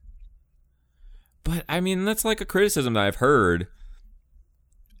 But, I mean, that's like a criticism that I've heard.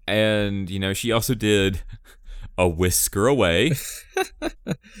 And, you know, she also did A Whisker Away.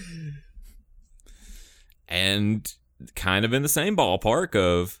 And kind of in the same ballpark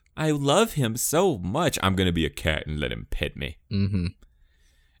of, I love him so much, I'm going to be a cat and let him pet me.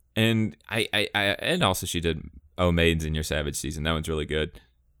 And and also she did Oh Maidens in Your Savage Season. That one's really good.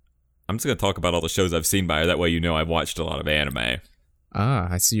 I'm just going to talk about all the shows I've seen by her. That way you know I've watched a lot of anime. Ah,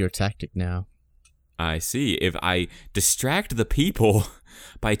 I see your tactic now. I see. If I distract the people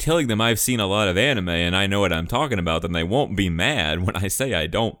by telling them I've seen a lot of anime and I know what I'm talking about, then they won't be mad when I say I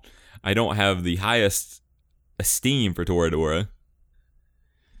don't have the highest esteem for Toradora.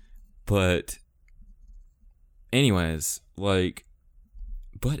 But anyways, what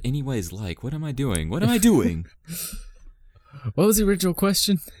am I doing? What am I doing? What was the original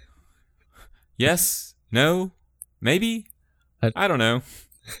question? Yes? No? Maybe? I don't know.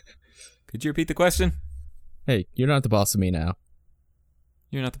 Could you repeat the question? Hey, you're not the boss of me now.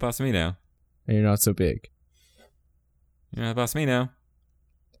 You're not the boss of me now. And you're not so big. You're not the boss of me now.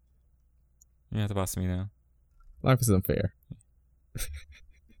 You're not the boss of me now. Life is unfair.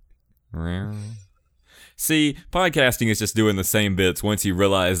 See, podcasting is just doing the same bits once you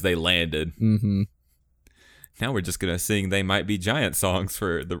realize they landed. Now we're just going to sing They Might Be Giant songs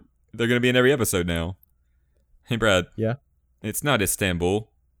they're going to be in every episode now. Hey, Brad. Yeah? It's not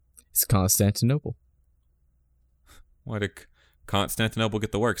Istanbul. It's Constantinople. Why did Constantinople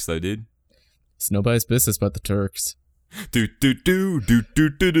get the works, though, dude? It's nobody's business but the Turks. I didn't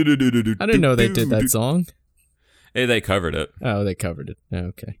know they did that song. Hey, they covered it. Oh, they covered it. Oh,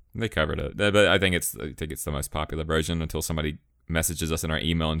 okay. They covered it. But I think it's the most popular version until somebody messages us in our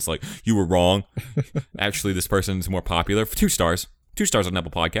email and it's like, you were wrong. Actually, this person's more popular. 2 stars. 2 stars on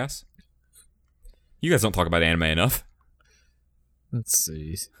Apple Podcasts. You guys don't talk about anime enough. Let's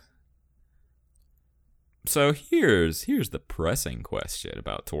see. So here's the pressing question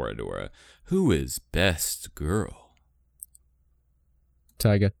about Toradora. Who is best girl?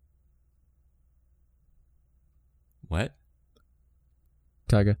 Taiga. What?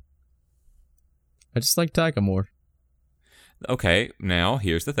 Taiga. I just like Taiga more. Okay, now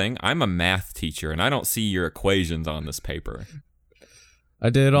here's the thing. I'm a math teacher, and I don't see your equations on this paper. I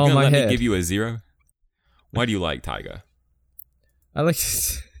did it all in my head. Let me give you a 0? Why do you like Taiga? I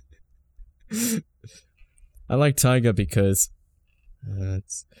like Taiga because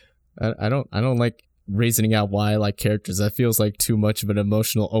I don't like reasoning out why I like characters. That feels like too much of an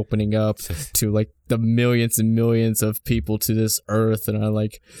emotional opening up to like the millions and millions of people to this earth, and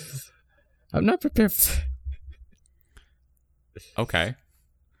I'm not prepared for that. Okay.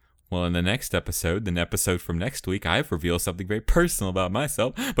 Well, in the next episode, the episode from next week, I've revealed something very personal about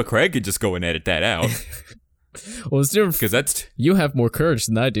myself, but Craig could just go and edit that out. Well, it's different because that's you have more courage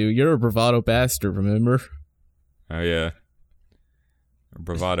than I do. You're a bravado bastard, remember? Oh yeah,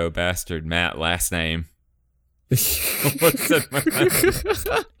 bravado bastard. Matt, last name. What's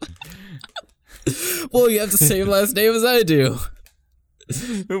that? Well, you have the same last name as I do.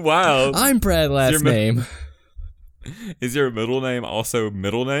 Wow. I'm Brad. Last name. Is your middle name also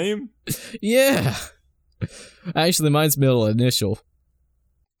middle name? Yeah. Actually, mine's middle initial.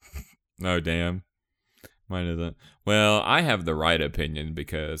 Oh, damn. Mine isn't. Well, I have the right opinion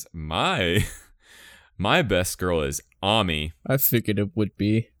because my best girl is Ami. I figured it would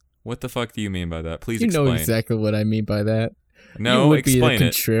be. What the fuck do you mean by that? Please explain. You know exactly what I mean by that. No, you would explain be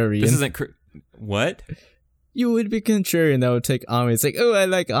the contrarian. This isn't... What? You would be contrarian that would take Ami. It's like, oh, I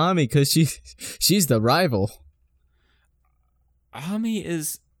like Ami because she's the rival. Ami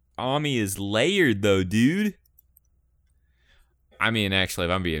is layered though, dude. I mean, actually,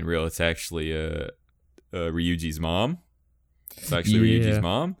 if I'm being real, it's actually Ryuji's mom. It's actually Ryuji's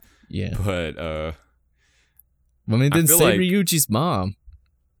mom. Yeah. But I mean, then say like, Ryuji's mom.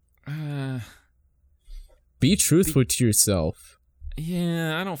 Be truthful to yourself.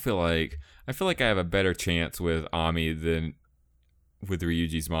 Yeah, I feel like I have a better chance with Ami than with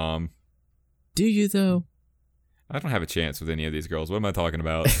Ryuji's mom. Do you though? I don't have a chance with any of these girls. What am I talking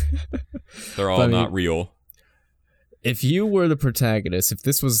about? They're all not real. If you were the protagonist, if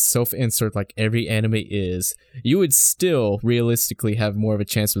this was self-insert like every anime is, you would still realistically have more of a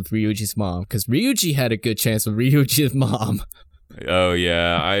chance with Ryuji's mom, because Ryuji had a good chance with Ryuji's mom. Oh,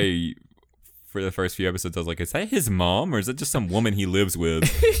 yeah. For the first few episodes, I was like, is that his mom, or is it just some woman he lives with?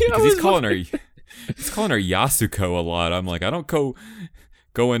 Because he's calling her Yasuko a lot. I'm like, I don't go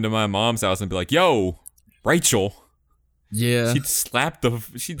into my mom's house and be like, yo, Rachel. Yeah. She'd slap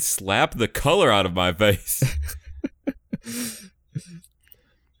the color out of my face.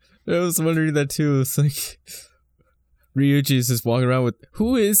 I was wondering that too. It's like Ryuji's just walking around with,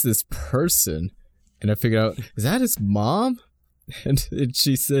 who is this person? And I figured out, is that his mom? And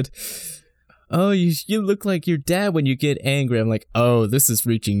she said, oh, you look like your dad when you get angry. I'm like, oh, this is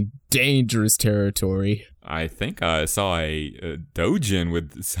reaching dangerous territory. I think I saw a doujin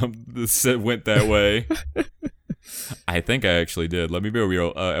with some that went that way. I think I actually did. Let me be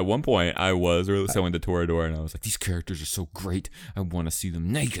real. At one point, I was really so into Toradora, and I was like, these characters are so great. I want to see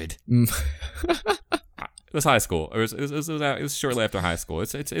them naked. It was high school. It was shortly after high school.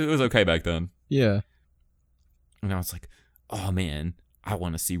 It was okay back then. Yeah. And I was like, oh man, I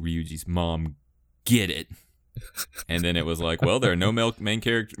want to see Ryuji's mom get it. And then it was like, well, there are no male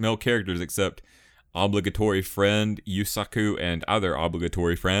characters except obligatory friend Yusaku and other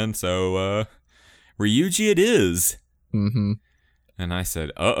obligatory friend. So Ryuji it is. Mm-hmm. And I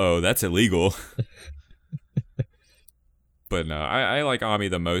said, uh-oh, that's illegal. But no, I like Ami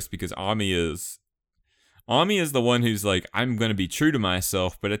the most because Ami is the one who's like, I'm going to be true to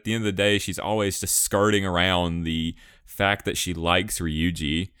myself, but at the end of the day, she's always just skirting around the fact that she likes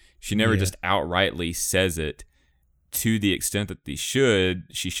Ryuji. She never just outrightly says it to the extent that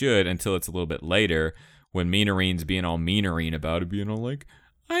she should until it's a little bit later when Minarine's being all Minarine about it, being all like,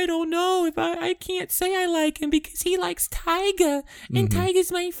 I don't know if I can't say I like him because he likes Taiga and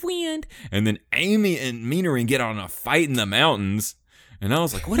Taiga's my friend. And then Amy and Minarine get on a fight in the mountains. And I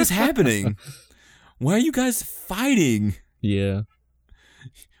was like, what is happening? Why are you guys fighting? Yeah.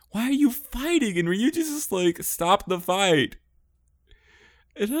 Why are you fighting? And Ryuji's just like, stop the fight.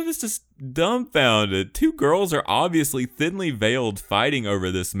 And I was just dumbfounded. Two girls are obviously thinly veiled fighting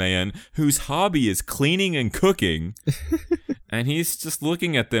over this man whose hobby is cleaning and cooking. And he's just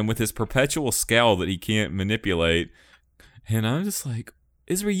looking at them with his perpetual scowl that he can't manipulate. And I'm just like,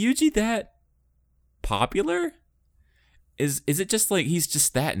 is Ryuji that popular? Is it just like he's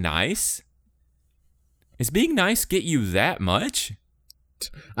just that nice? Is being nice get you that much?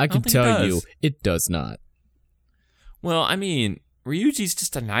 I can tell you, it does not. Well, I mean, Ryuji's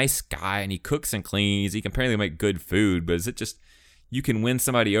just a nice guy, and he cooks and cleans. He can apparently make good food, but is it just you can win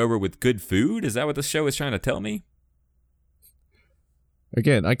somebody over with good food? Is that what the show is trying to tell me?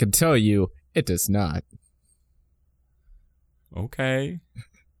 Again, I can tell you, it does not. Okay.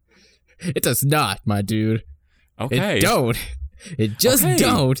 It does not, my dude. Okay. It don't. It just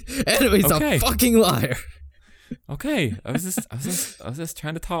don't. Anime's a fucking liar. Okay. I was just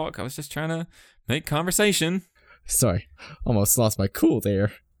trying to talk. I was just trying to make conversation. Sorry. Almost lost my cool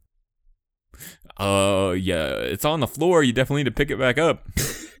there. Yeah. It's on the floor. You definitely need to pick it back up.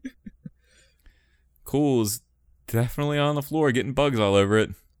 Cool's definitely on the floor, getting bugs all over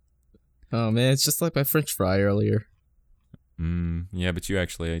it. Oh man, it's just like my French fry earlier. Yeah, but you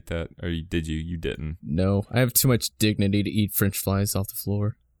actually ate that. Or did you? You didn't. No, I have too much dignity to eat French fries off the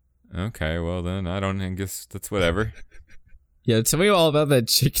floor. Okay, well then, I guess that's whatever. Yeah, tell me all about that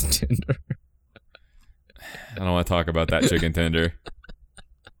chicken tender. I don't want to talk about that chicken tender.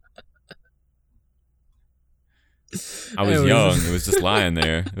 I was young. It was just lying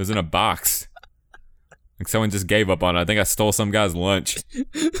there. It was in a box. Like someone just gave up on it. I think I stole some guy's lunch.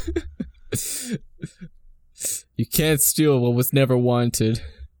 You can't steal what was never wanted.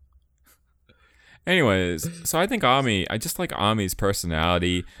 Anyways, so I think Ami, I just like Ami's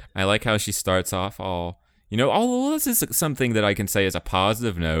personality. I like how she starts off all this is something that I can say as a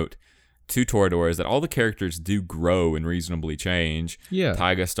positive note to Toradora is that all the characters do grow and reasonably change. Yeah.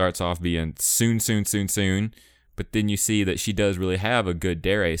 Taiga starts off being soon, but then you see that she does really have a good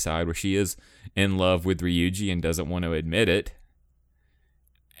Dere side where she is in love with Ryuji and doesn't want to admit it.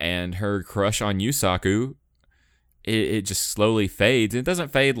 And her crush on Yusaku, it just slowly fades. It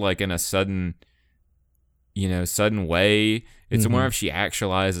doesn't fade like in a sudden way. It's more if she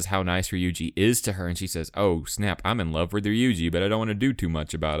actualizes how nice Ryuji is to her and she says, oh, snap, I'm in love with Ryuji, but I don't want to do too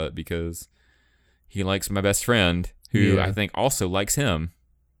much about it because he likes my best friend, who I think also likes him.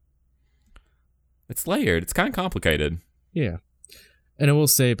 It's layered. It's kind of complicated. Yeah. And I will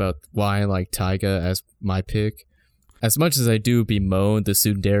say about why I like Taiga as my pick. As much as I do bemoan the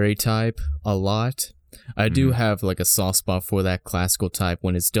tsundere type a lot, I do have like a soft spot for that classical type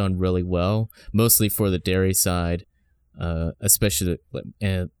when it's done really well, mostly for the Dere side, especially,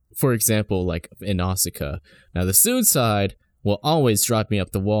 for example, like in Asuka. Now, the Tsun side will always drive me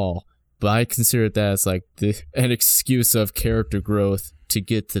up the wall, but I consider that as like an excuse of character growth to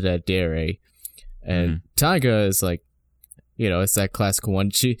get to that Dere. And Taiga is like, it's that classical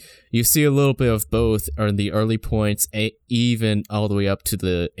one. You see a little bit of both in the early points, even all the way up to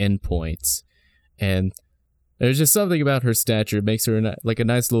the end points. And there's just something about her stature. It makes her like a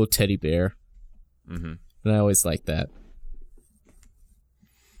nice little teddy bear. And I always like that.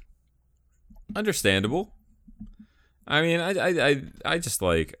 Understandable. I mean, I just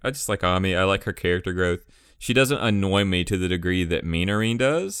like Ami. I like her character growth. She doesn't annoy me to the degree that Minarine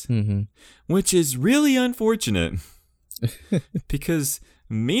does, which is really unfortunate. Because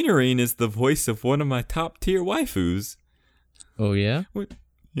Minarine is the voice of one of my top tier waifus. Oh yeah?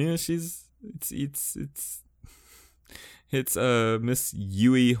 Yeah, it's Miss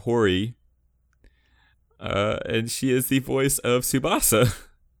Yui Horii. And she is the voice of Tsubasa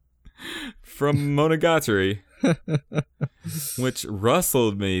from Monogatari. Which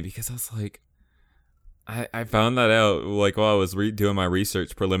rustled me because I was like, I found that out like while I was doing my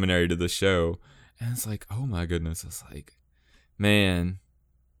research preliminary to the show. And it's like, oh my goodness. I was like, man,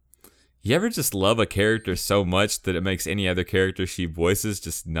 you ever just love a character so much that it makes any other character she voices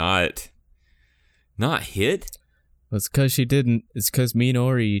just not hit? Well, it's because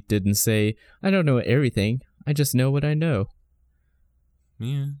Minori didn't say, I don't know everything. I just know what I know.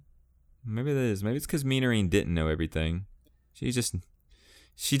 Yeah. Maybe that is. Maybe it's because Minarine didn't know everything. She just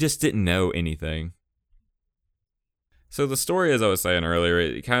didn't know anything. So the story, as I was saying earlier,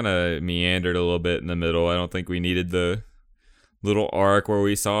 it kind of meandered a little bit in the middle. I don't think we needed the little arc where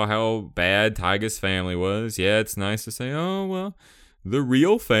we saw how bad Taiga's family was. Yeah, it's nice to say, oh, well, the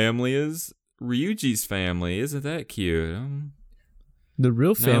real family is Ryuji's family. Isn't that cute? The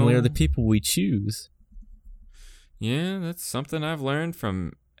real family are the people we choose. Yeah, that's something I've learned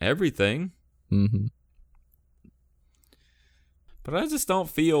from everything. But I just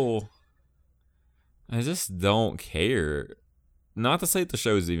don't care. Not to say the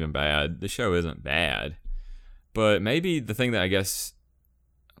show is even bad. The show isn't bad. But maybe the thing that I guess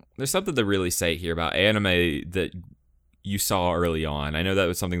there's something to really say here about anime that you saw early on. I know that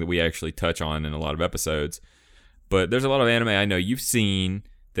was something that we actually touch on in a lot of episodes. But there's a lot of anime I know you've seen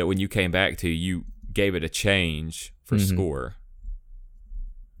that when you came back to, you gave it a change for score.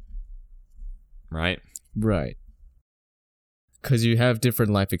 Right? Right. Because you have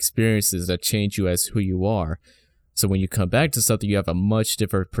different life experiences that change you as who you are. So when you come back to something, you have a much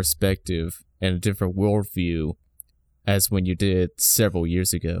different perspective and a different worldview as when you did several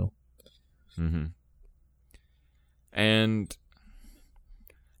years ago. And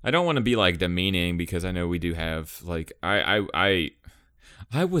I don't want to be like demeaning because I know we do have like I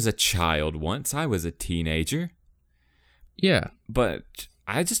was a child once. I was a teenager. Yeah. But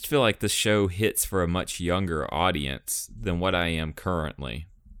I just feel like the show hits for a much younger audience than what I am currently.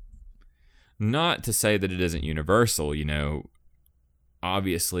 Not to say that it isn't universal, you know.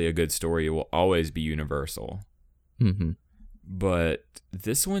 Obviously, a good story will always be universal. Mm-hmm. But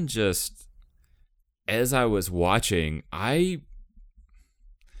this one just, as I was watching, I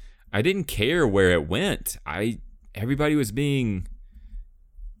didn't care where it went. Everybody was being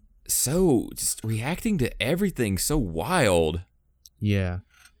so just reacting to everything so wild. Yeah.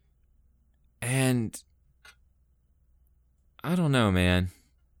 And I don't know, man.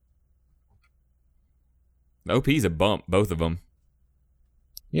 OP's a bump, both of them.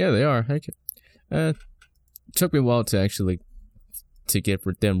 Yeah, they are. Took me a while to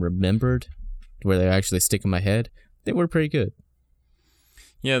get them remembered, where they actually stick in my head. They were pretty good.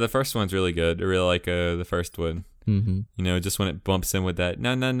 Yeah, the first one's really good. I really like the first one. Mm-hmm. You know, just when it bumps in with that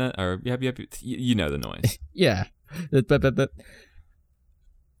no, or yep, you know the noise. Yeah.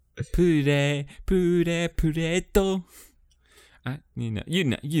 Pure, pureto. You know.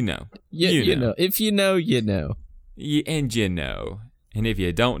 Yeah, you know. If you know, you know. And you know. And if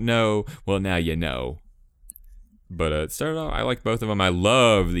you don't know, well, now you know. But it started off, I like both of them. I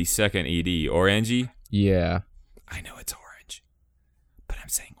love the second ED, Orangey. Yeah. I know it's orange, but I'm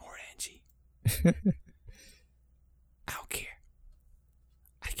saying Orangey. I don't care.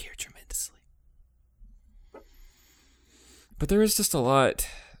 I care tremendously. But there is just a lot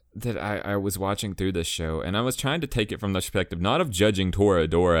that I was watching through this show, and I was trying to take it from the perspective not of judging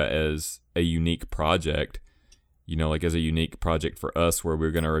Toradora as a unique project, you know, like as a unique project for us where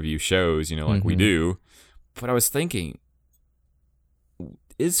we're going to review shows, you know, like we do. But I was thinking,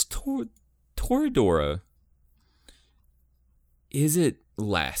 is Toradora, is it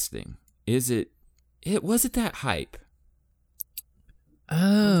lasting? Was it that hype?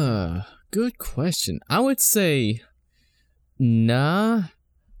 Good question. I would say nah,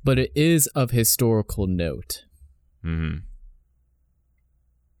 but it is of historical note. Mm-hmm.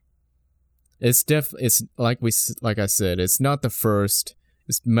 It's like I said, it's not the first.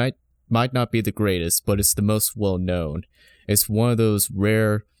 It might not be the greatest, but it's the most well known. It's one of those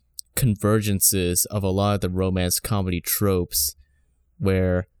rare convergences of a lot of the romance comedy tropes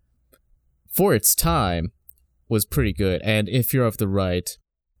where, for its time, was pretty good. And if you're of the right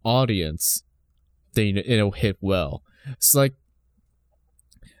audience, then it'll hit well.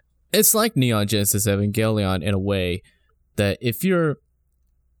 It's like Neon Genesis Evangelion in a way that if you're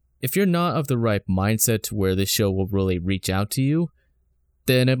not of the right mindset to where this show will really reach out to you,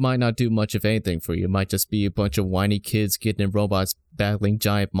 then it might not do much of anything for you. It might just be a bunch of whiny kids getting in robots battling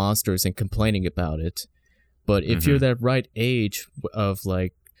giant monsters and complaining about it. But if you're that right age of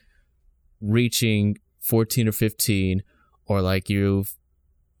like reaching 14 or 15, or like you've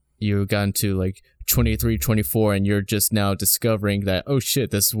gotten to like 23, 24, and you're just now discovering that, oh shit,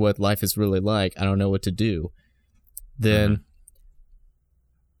 this is what life is really like, I don't know what to do, then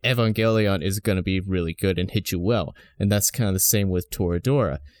Evangelion is going to be really good and hit you well. And that's kind of the same with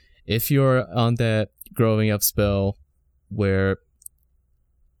Toradora. If you're on that growing up spell where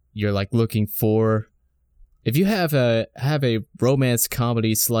you're like looking for, if you have a romance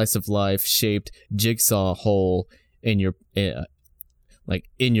comedy slice of life shaped jigsaw hole in your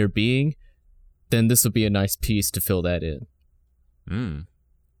being, then this will be a nice piece to fill that in.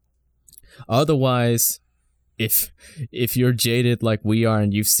 Otherwise, if you're jaded like we are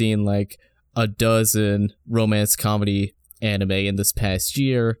and you've seen like a dozen romance comedy anime in this past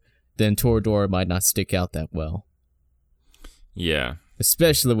year, then Toradora might not stick out that well. Yeah.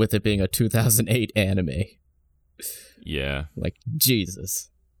 Especially with it being a 2008 anime. Yeah. Like, Jesus.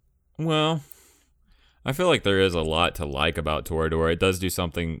 Well, I feel like there is a lot to like about Toradora. It does do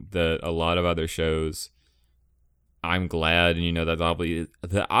something that a lot of other shows, I'm glad, and you know, that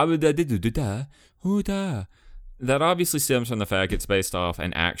obviously stems from the fact it's based off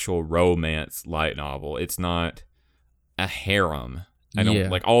an actual romance light novel. It's not a harem. I don't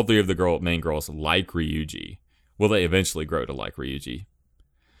like all three of the main girls like Ryuji. Well, they eventually grow to like Ryuji.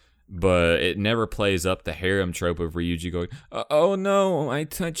 But it never plays up the harem trope of Ryuji going, oh no, I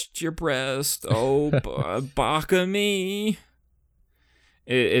touched your breast. Oh, baka me.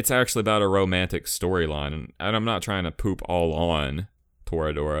 It's actually about a romantic storyline. And I'm not trying to poop all on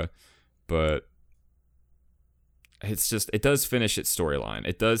Toradora, but it does finish its storyline.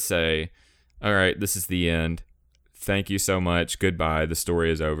 It does say, all right, this is the end. Thank you so much. Goodbye. The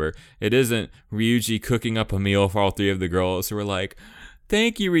story is over. It isn't Ryuji cooking up a meal for all three of the girls who are like,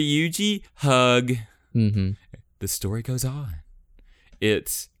 thank you, Ryuji. Hug. Mm-hmm. The story goes on.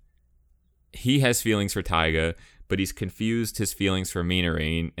 It's he has feelings for Taiga, but he's confused his feelings for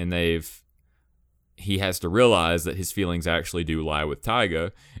Minarine, and he has to realize that his feelings actually do lie with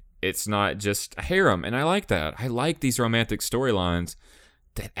Taiga. It's not just a harem, and I like that. I like these romantic storylines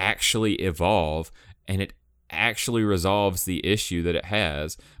that actually evolve, and it actually resolves the issue that it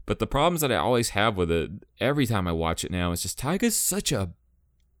has. But the problems that I always have with it, every time I watch it now, is just Taiga's such a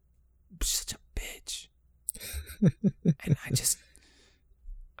bitch.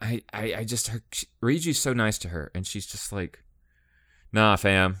 And Ryuji's so nice to her, and she's just like, nah,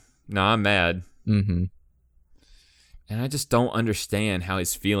 fam. Nah, I'm mad. Mm-hmm. And I just don't understand how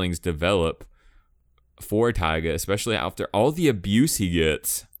his feelings develop for Taiga, especially after all the abuse he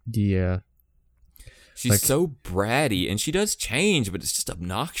gets. Yeah. She's so bratty, and she does change, but it's just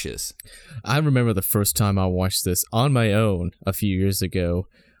obnoxious. I remember the first time I watched this on my own a few years ago.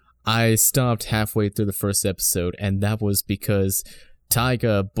 I stopped halfway through the first episode, and that was because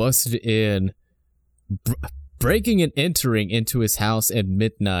Taiga busted in, breaking and entering into his house at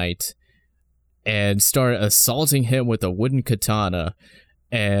midnight, and started assaulting him with a wooden katana,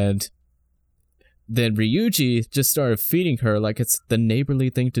 and then Ryuji just started feeding her like it's the neighborly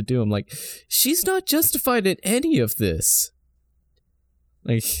thing to do. I'm like, she's not justified in any of this.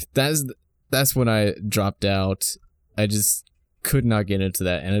 Like, that's when I dropped out. I just could not get into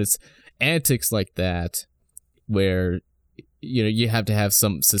that. And it's antics like that where, you know, you have to have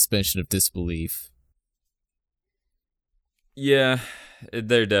some suspension of disbelief. Yeah,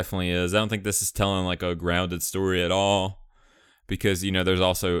 there definitely is. I don't think this is telling like a grounded story at all. Because, you know,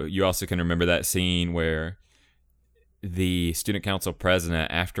 you also can remember that scene where the student council president,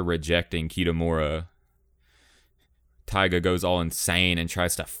 after rejecting Kitamura, Taiga goes all insane and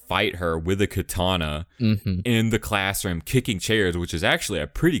tries to fight her with a katana in the classroom, kicking chairs, which is actually a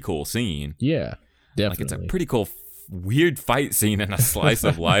pretty cool scene. Yeah, definitely. Like, it's a pretty cool, weird fight scene in a slice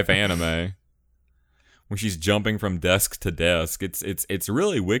of life anime. When she's jumping from desk to desk. It's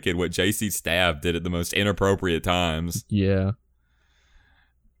really wicked what JC Staff did at the most inappropriate times. Yeah.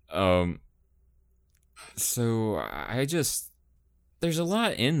 So there's a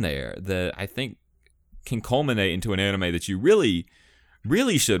lot in there that I think can culminate into an anime that you really,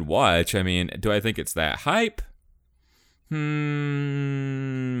 really should watch. I mean, do I think it's that hype?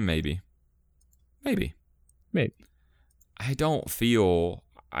 Maybe. I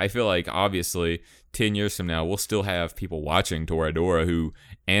feel like obviously 10 years from now, we'll still have people watching Toradora who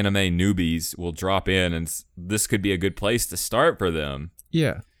anime newbies will drop in, and this could be a good place to start for them.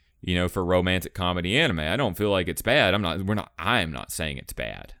 Yeah. You know, for romantic comedy anime. I don't feel like it's bad. I'm not saying it's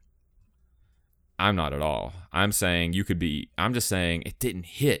bad. I'm not at all. I'm just saying it didn't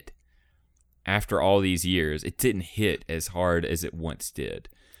hit after all these years. It didn't hit as hard as it once did.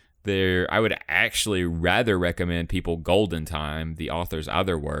 I would actually rather recommend people Golden Time, the author's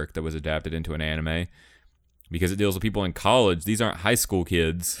other work that was adapted into an anime, because it deals with people in college. These aren't high school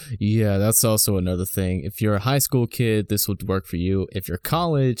kids. Yeah, that's also another thing. If you're a high school kid, this would work for you. If you're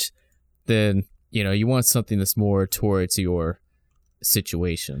college, then, you know, you want something that's more towards your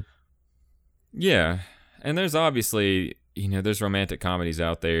situation. Yeah, and there's obviously, you know, there's romantic comedies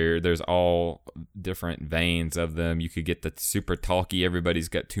out there. There's all different veins of them. You could get the super talky, everybody's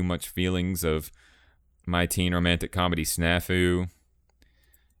got too much feelings of my teen romantic comedy snafu.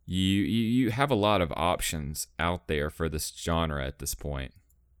 You have a lot of options out there for this genre at this point.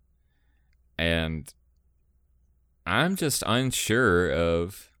 And I'm just unsure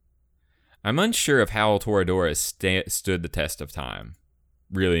of how Toradora stood the test of time.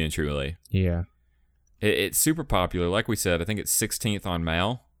 Really and truly. Yeah. It's super popular. Like we said, I think it's 16th on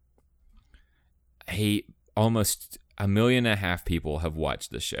Mal. Almost 1.5 million people have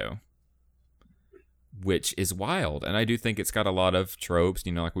watched this show, which is wild. And I do think it's got a lot of tropes.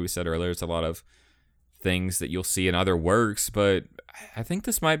 You know, like we said earlier, it's a lot of things that you'll see in other works. But I think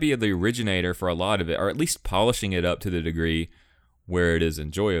this might be the originator for a lot of it, or at least polishing it up to the degree where it is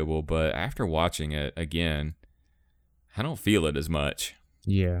enjoyable. But after watching it again, I don't feel it as much.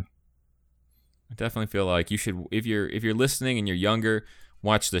 Yeah. I definitely feel like you should, if you're listening and you're younger,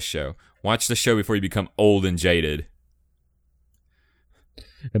 watch this show. Watch the show before you become old and jaded.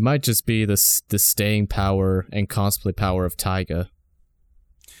 It might just be the staying power and cosplay power of Taiga.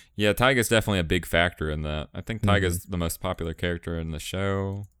 Yeah, Taiga's definitely a big factor in that. I think Taiga's the most popular character in the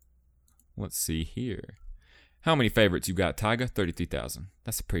show. Let's see here. How many favorites you got, Taiga? 33,000.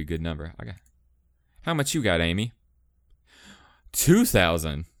 That's a pretty good number. How much you got, Amy?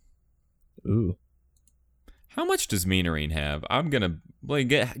 2,000. Ooh. How much does Minarine have? I'm gonna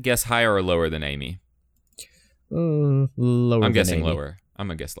guess higher or lower than Amy. Lower. I'm guessing lower. I'm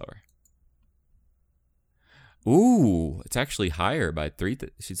gonna guess lower. Ooh, it's actually higher by 3.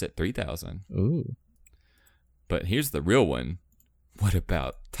 She's at 3,000. Ooh. But here's the real one. What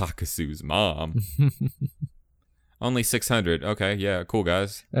about Takasu's mom? Only 600. Okay, yeah, cool,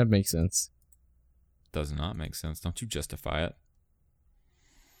 guys. That makes sense. Does not make sense. Don't you justify it.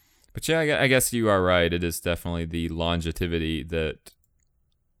 But yeah, I guess you are right. It is definitely the longevity that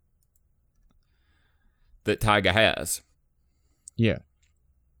Taiga has. Yeah.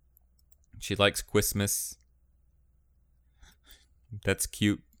 She likes Christmas. That's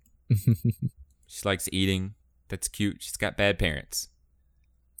cute. She likes eating. That's cute. She's got bad parents.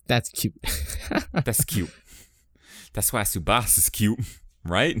 That's cute. That's cute. That's why Tsubasa is cute,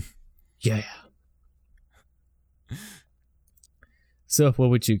 right? Yeah. So, what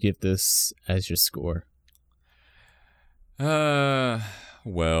would you give this as your score? Well,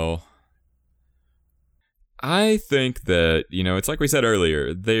 I think that, it's like we said earlier,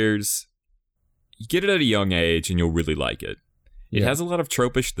 you get it at a young age and you'll really like it. It has a lot of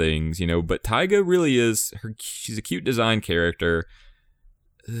tropish things, but Taiga really she's a cute design character.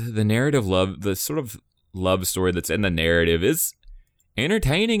 The narrative the sort of love story that's in the narrative is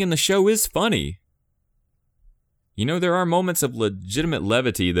entertaining and the show is funny. There are moments of legitimate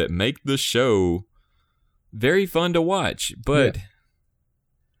levity that make the show very fun to watch, but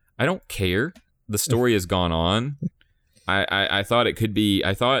I don't care. The story has gone on. I thought it could be,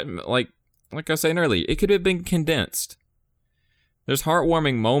 like I was saying earlier, it could have been condensed. There's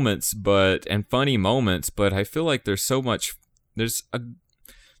heartwarming moments and funny moments, but I feel like there's not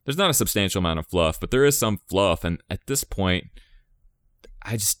a substantial amount of fluff, but there is some fluff, and at this point,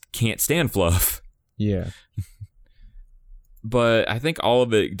 I just can't stand fluff. Yeah. But I think all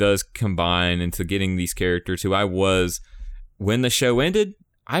of it does combine into getting these characters who I was, when the show ended,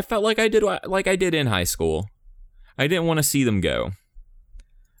 I felt like I did in high school. I didn't want to see them go.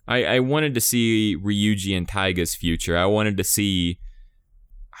 I wanted to see Ryuji and Taiga's future. I wanted to see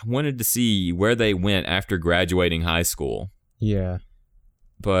where they went after graduating high school. Yeah.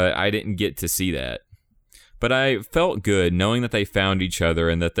 But I didn't get to see that. But I felt good knowing that they found each other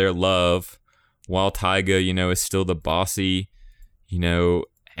and that their love, while Taiga, is still the bossy,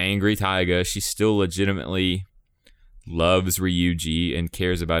 angry Taiga, she still legitimately loves Ryuji and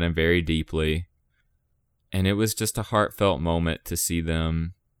cares about him very deeply. And it was just a heartfelt moment to see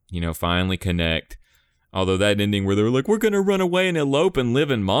them, finally connect. Although that ending where they were like, we're going to run away and elope and live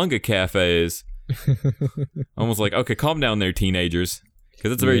in manga cafes. Almost like, okay, calm down there, teenagers.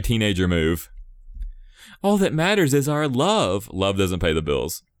 Because it's a very teenager move. All that matters is our love. Love doesn't pay the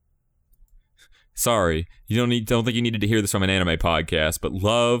bills. Sorry, don't think you needed to hear this from an anime podcast, but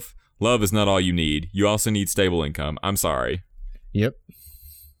love is not all you need. You also need stable income. I'm sorry. Yep.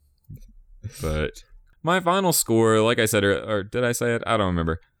 But my final score, like I said, or did I say it? I don't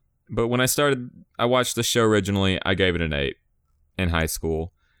remember. But when I watched the show originally, I gave it an 8 in high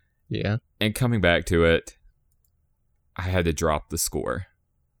school. Yeah. And coming back to it, I had to drop the score.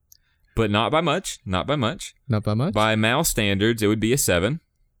 But not by much. Not by much. By Mal standards, it would be a 7.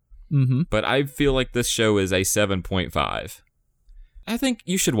 Mm-hmm. But I feel like this show is a 7.5. I think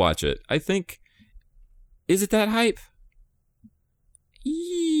you should watch it. I think... Is it that hype?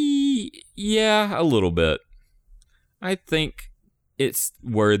 Yeah, a little bit. I think it's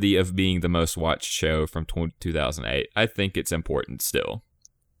worthy of being the most watched show from 2008. I think it's important still.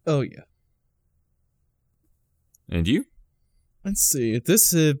 Oh, yeah. And you? Let's see.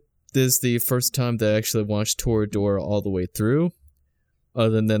 This is the first time that I actually watched Toradora all the way through.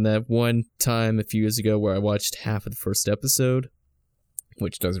 Other than that one time a few years ago where I watched half of the first episode,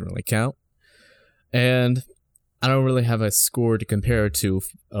 which doesn't really count. And I don't really have a score to compare it to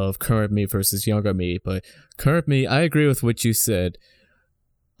of current me versus younger me, but current me, I agree with what you said.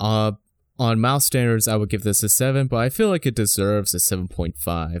 On mouse standards, I would give this a 7, but I feel like it deserves a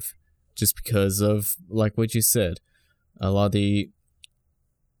 7.5, just because of, like what you said, a lot of the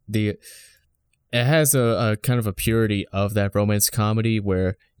it has a kind of a purity of that romance comedy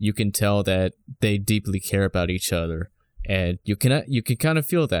where you can tell that they deeply care about each other, and you can kind of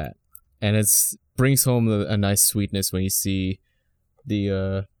feel that, and it's brings home a nice sweetness when you see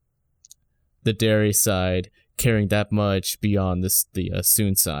the dairy side caring that much beyond the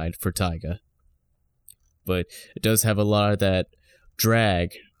Soon side for Taiga. But it does have a lot of that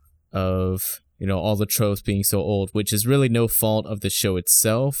drag of, all the tropes being so old, which is really no fault of the show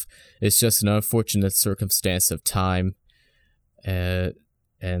itself. It's just an unfortunate circumstance of time, and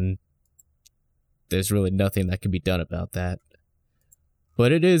there's really nothing that can be done about that.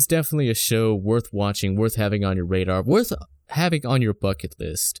 But it is definitely a show worth watching, worth having on your radar, worth having on your bucket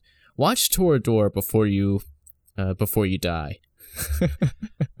list. Watch Toradora before you die.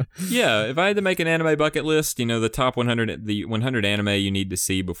 Yeah, if I had to make an anime bucket list, the top 100 anime you need to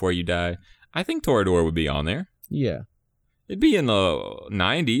see before you die, I think Toradora would be on there. Yeah. It'd be in the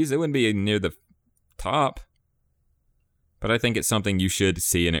 90s. It wouldn't be near the top. But I think it's something you should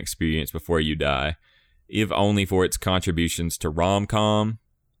see and experience before you die, if only for its contributions to rom-com.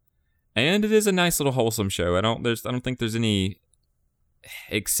 And it is a nice little wholesome show. I don't think there's any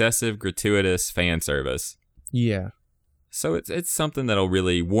excessive gratuitous fan service. Yeah. So it's something that'll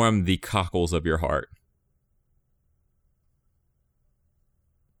really warm the cockles of your heart.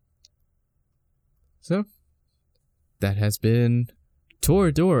 So, that has been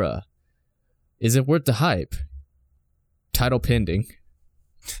Toradora. Is it worth the hype? Title pending.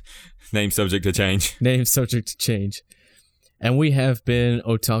 Name subject to change. Name subject to change. And we have been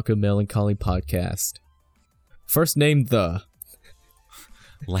Otaku Melancholy Podcast. First name The.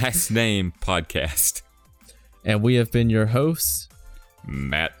 Last name Podcast. And we have been your hosts,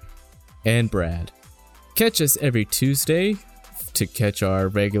 Matt and Brad. Catch us every Tuesday to catch our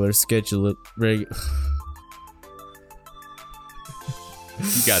regular schedule. You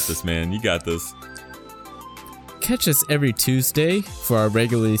got this, man. You got this. Catch us every Tuesday for our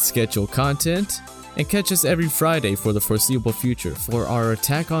regularly scheduled content, and catch us every Friday for the foreseeable future for our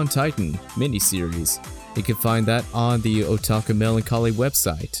Attack on Titan miniseries. You can find that on the Otaku Melancholy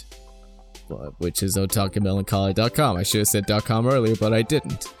website, which is otakumelancholy.com. I should have said .com earlier, but I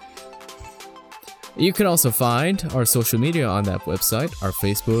didn't. You can also find our social media on that website, our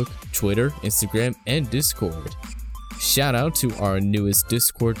Facebook, Twitter, Instagram, and Discord. Shout out to our newest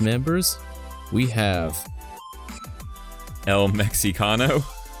Discord members. We have El Mexicano,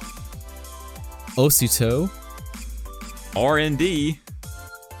 Osito, R&D,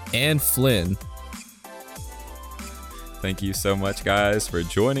 and Flynn. Thank you so much, guys, for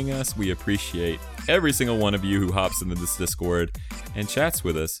joining us. We appreciate every single one of you who hops into this Discord and chats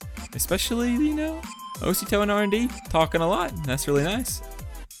with us. Especially, Osito and R&D talking a lot. That's really nice.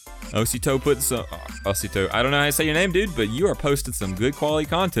 Osito, I don't know how to say your name, dude, but you are posting some good quality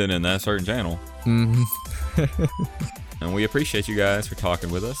content in that certain channel. Mm-hmm. And we appreciate you guys for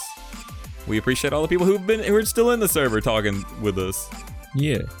talking with us. We appreciate all the people who are still in the server talking with us.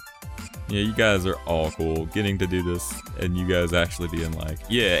 Yeah. Yeah, you guys are all cool. Getting to do this and you guys actually being like,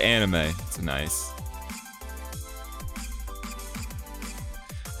 yeah, anime. It's nice.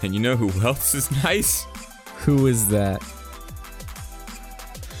 And you know who else is nice? Who is that?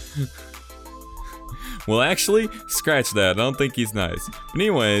 Well, actually, scratch that. I don't think he's nice. But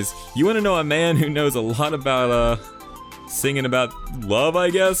anyways, you want to know a man who knows a lot about, singing about love, I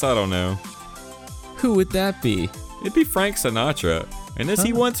guess? I don't know. Who would that be? It'd be Frank Sinatra. And as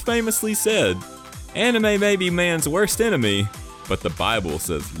he once famously said, anime may be man's worst enemy, but the Bible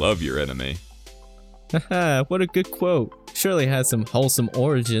says love your enemy. Haha, what a good quote. Surely has some wholesome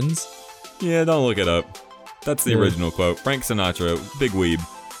origins. Yeah, don't look it up. That's the original quote. Frank Sinatra, big weeb.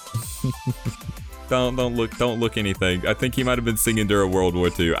 Don't look anything. I think he might have been singing during World War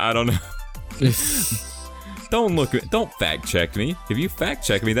II. I don't know. Don't fact check me. If you fact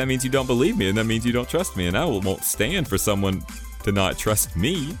check me, that means you don't believe me, and that means you don't trust me, and I won't stand for someone to not trust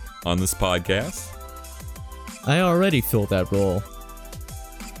me on this podcast. I already filled that role.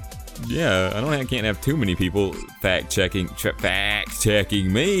 Yeah, I can't have too many people fact checking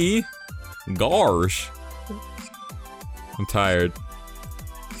me. Gosh. I'm tired.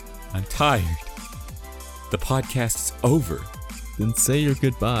 The podcast is over. Then say your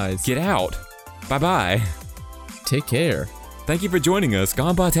goodbyes. Get out. Bye-bye. Take care. Thank you for joining us.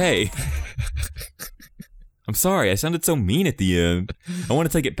 Ganbate. I'm sorry, I sounded so mean at the end. I want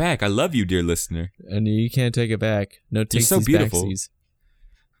to take it back. I love you, dear listener. And you can't take it back. No takesies, You're so beautiful. Backsies.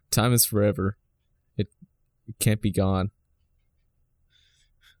 Time is forever. It can't be gone.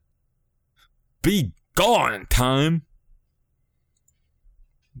 Be gone, time.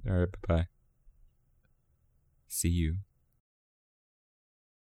 All right, bye-bye. See you.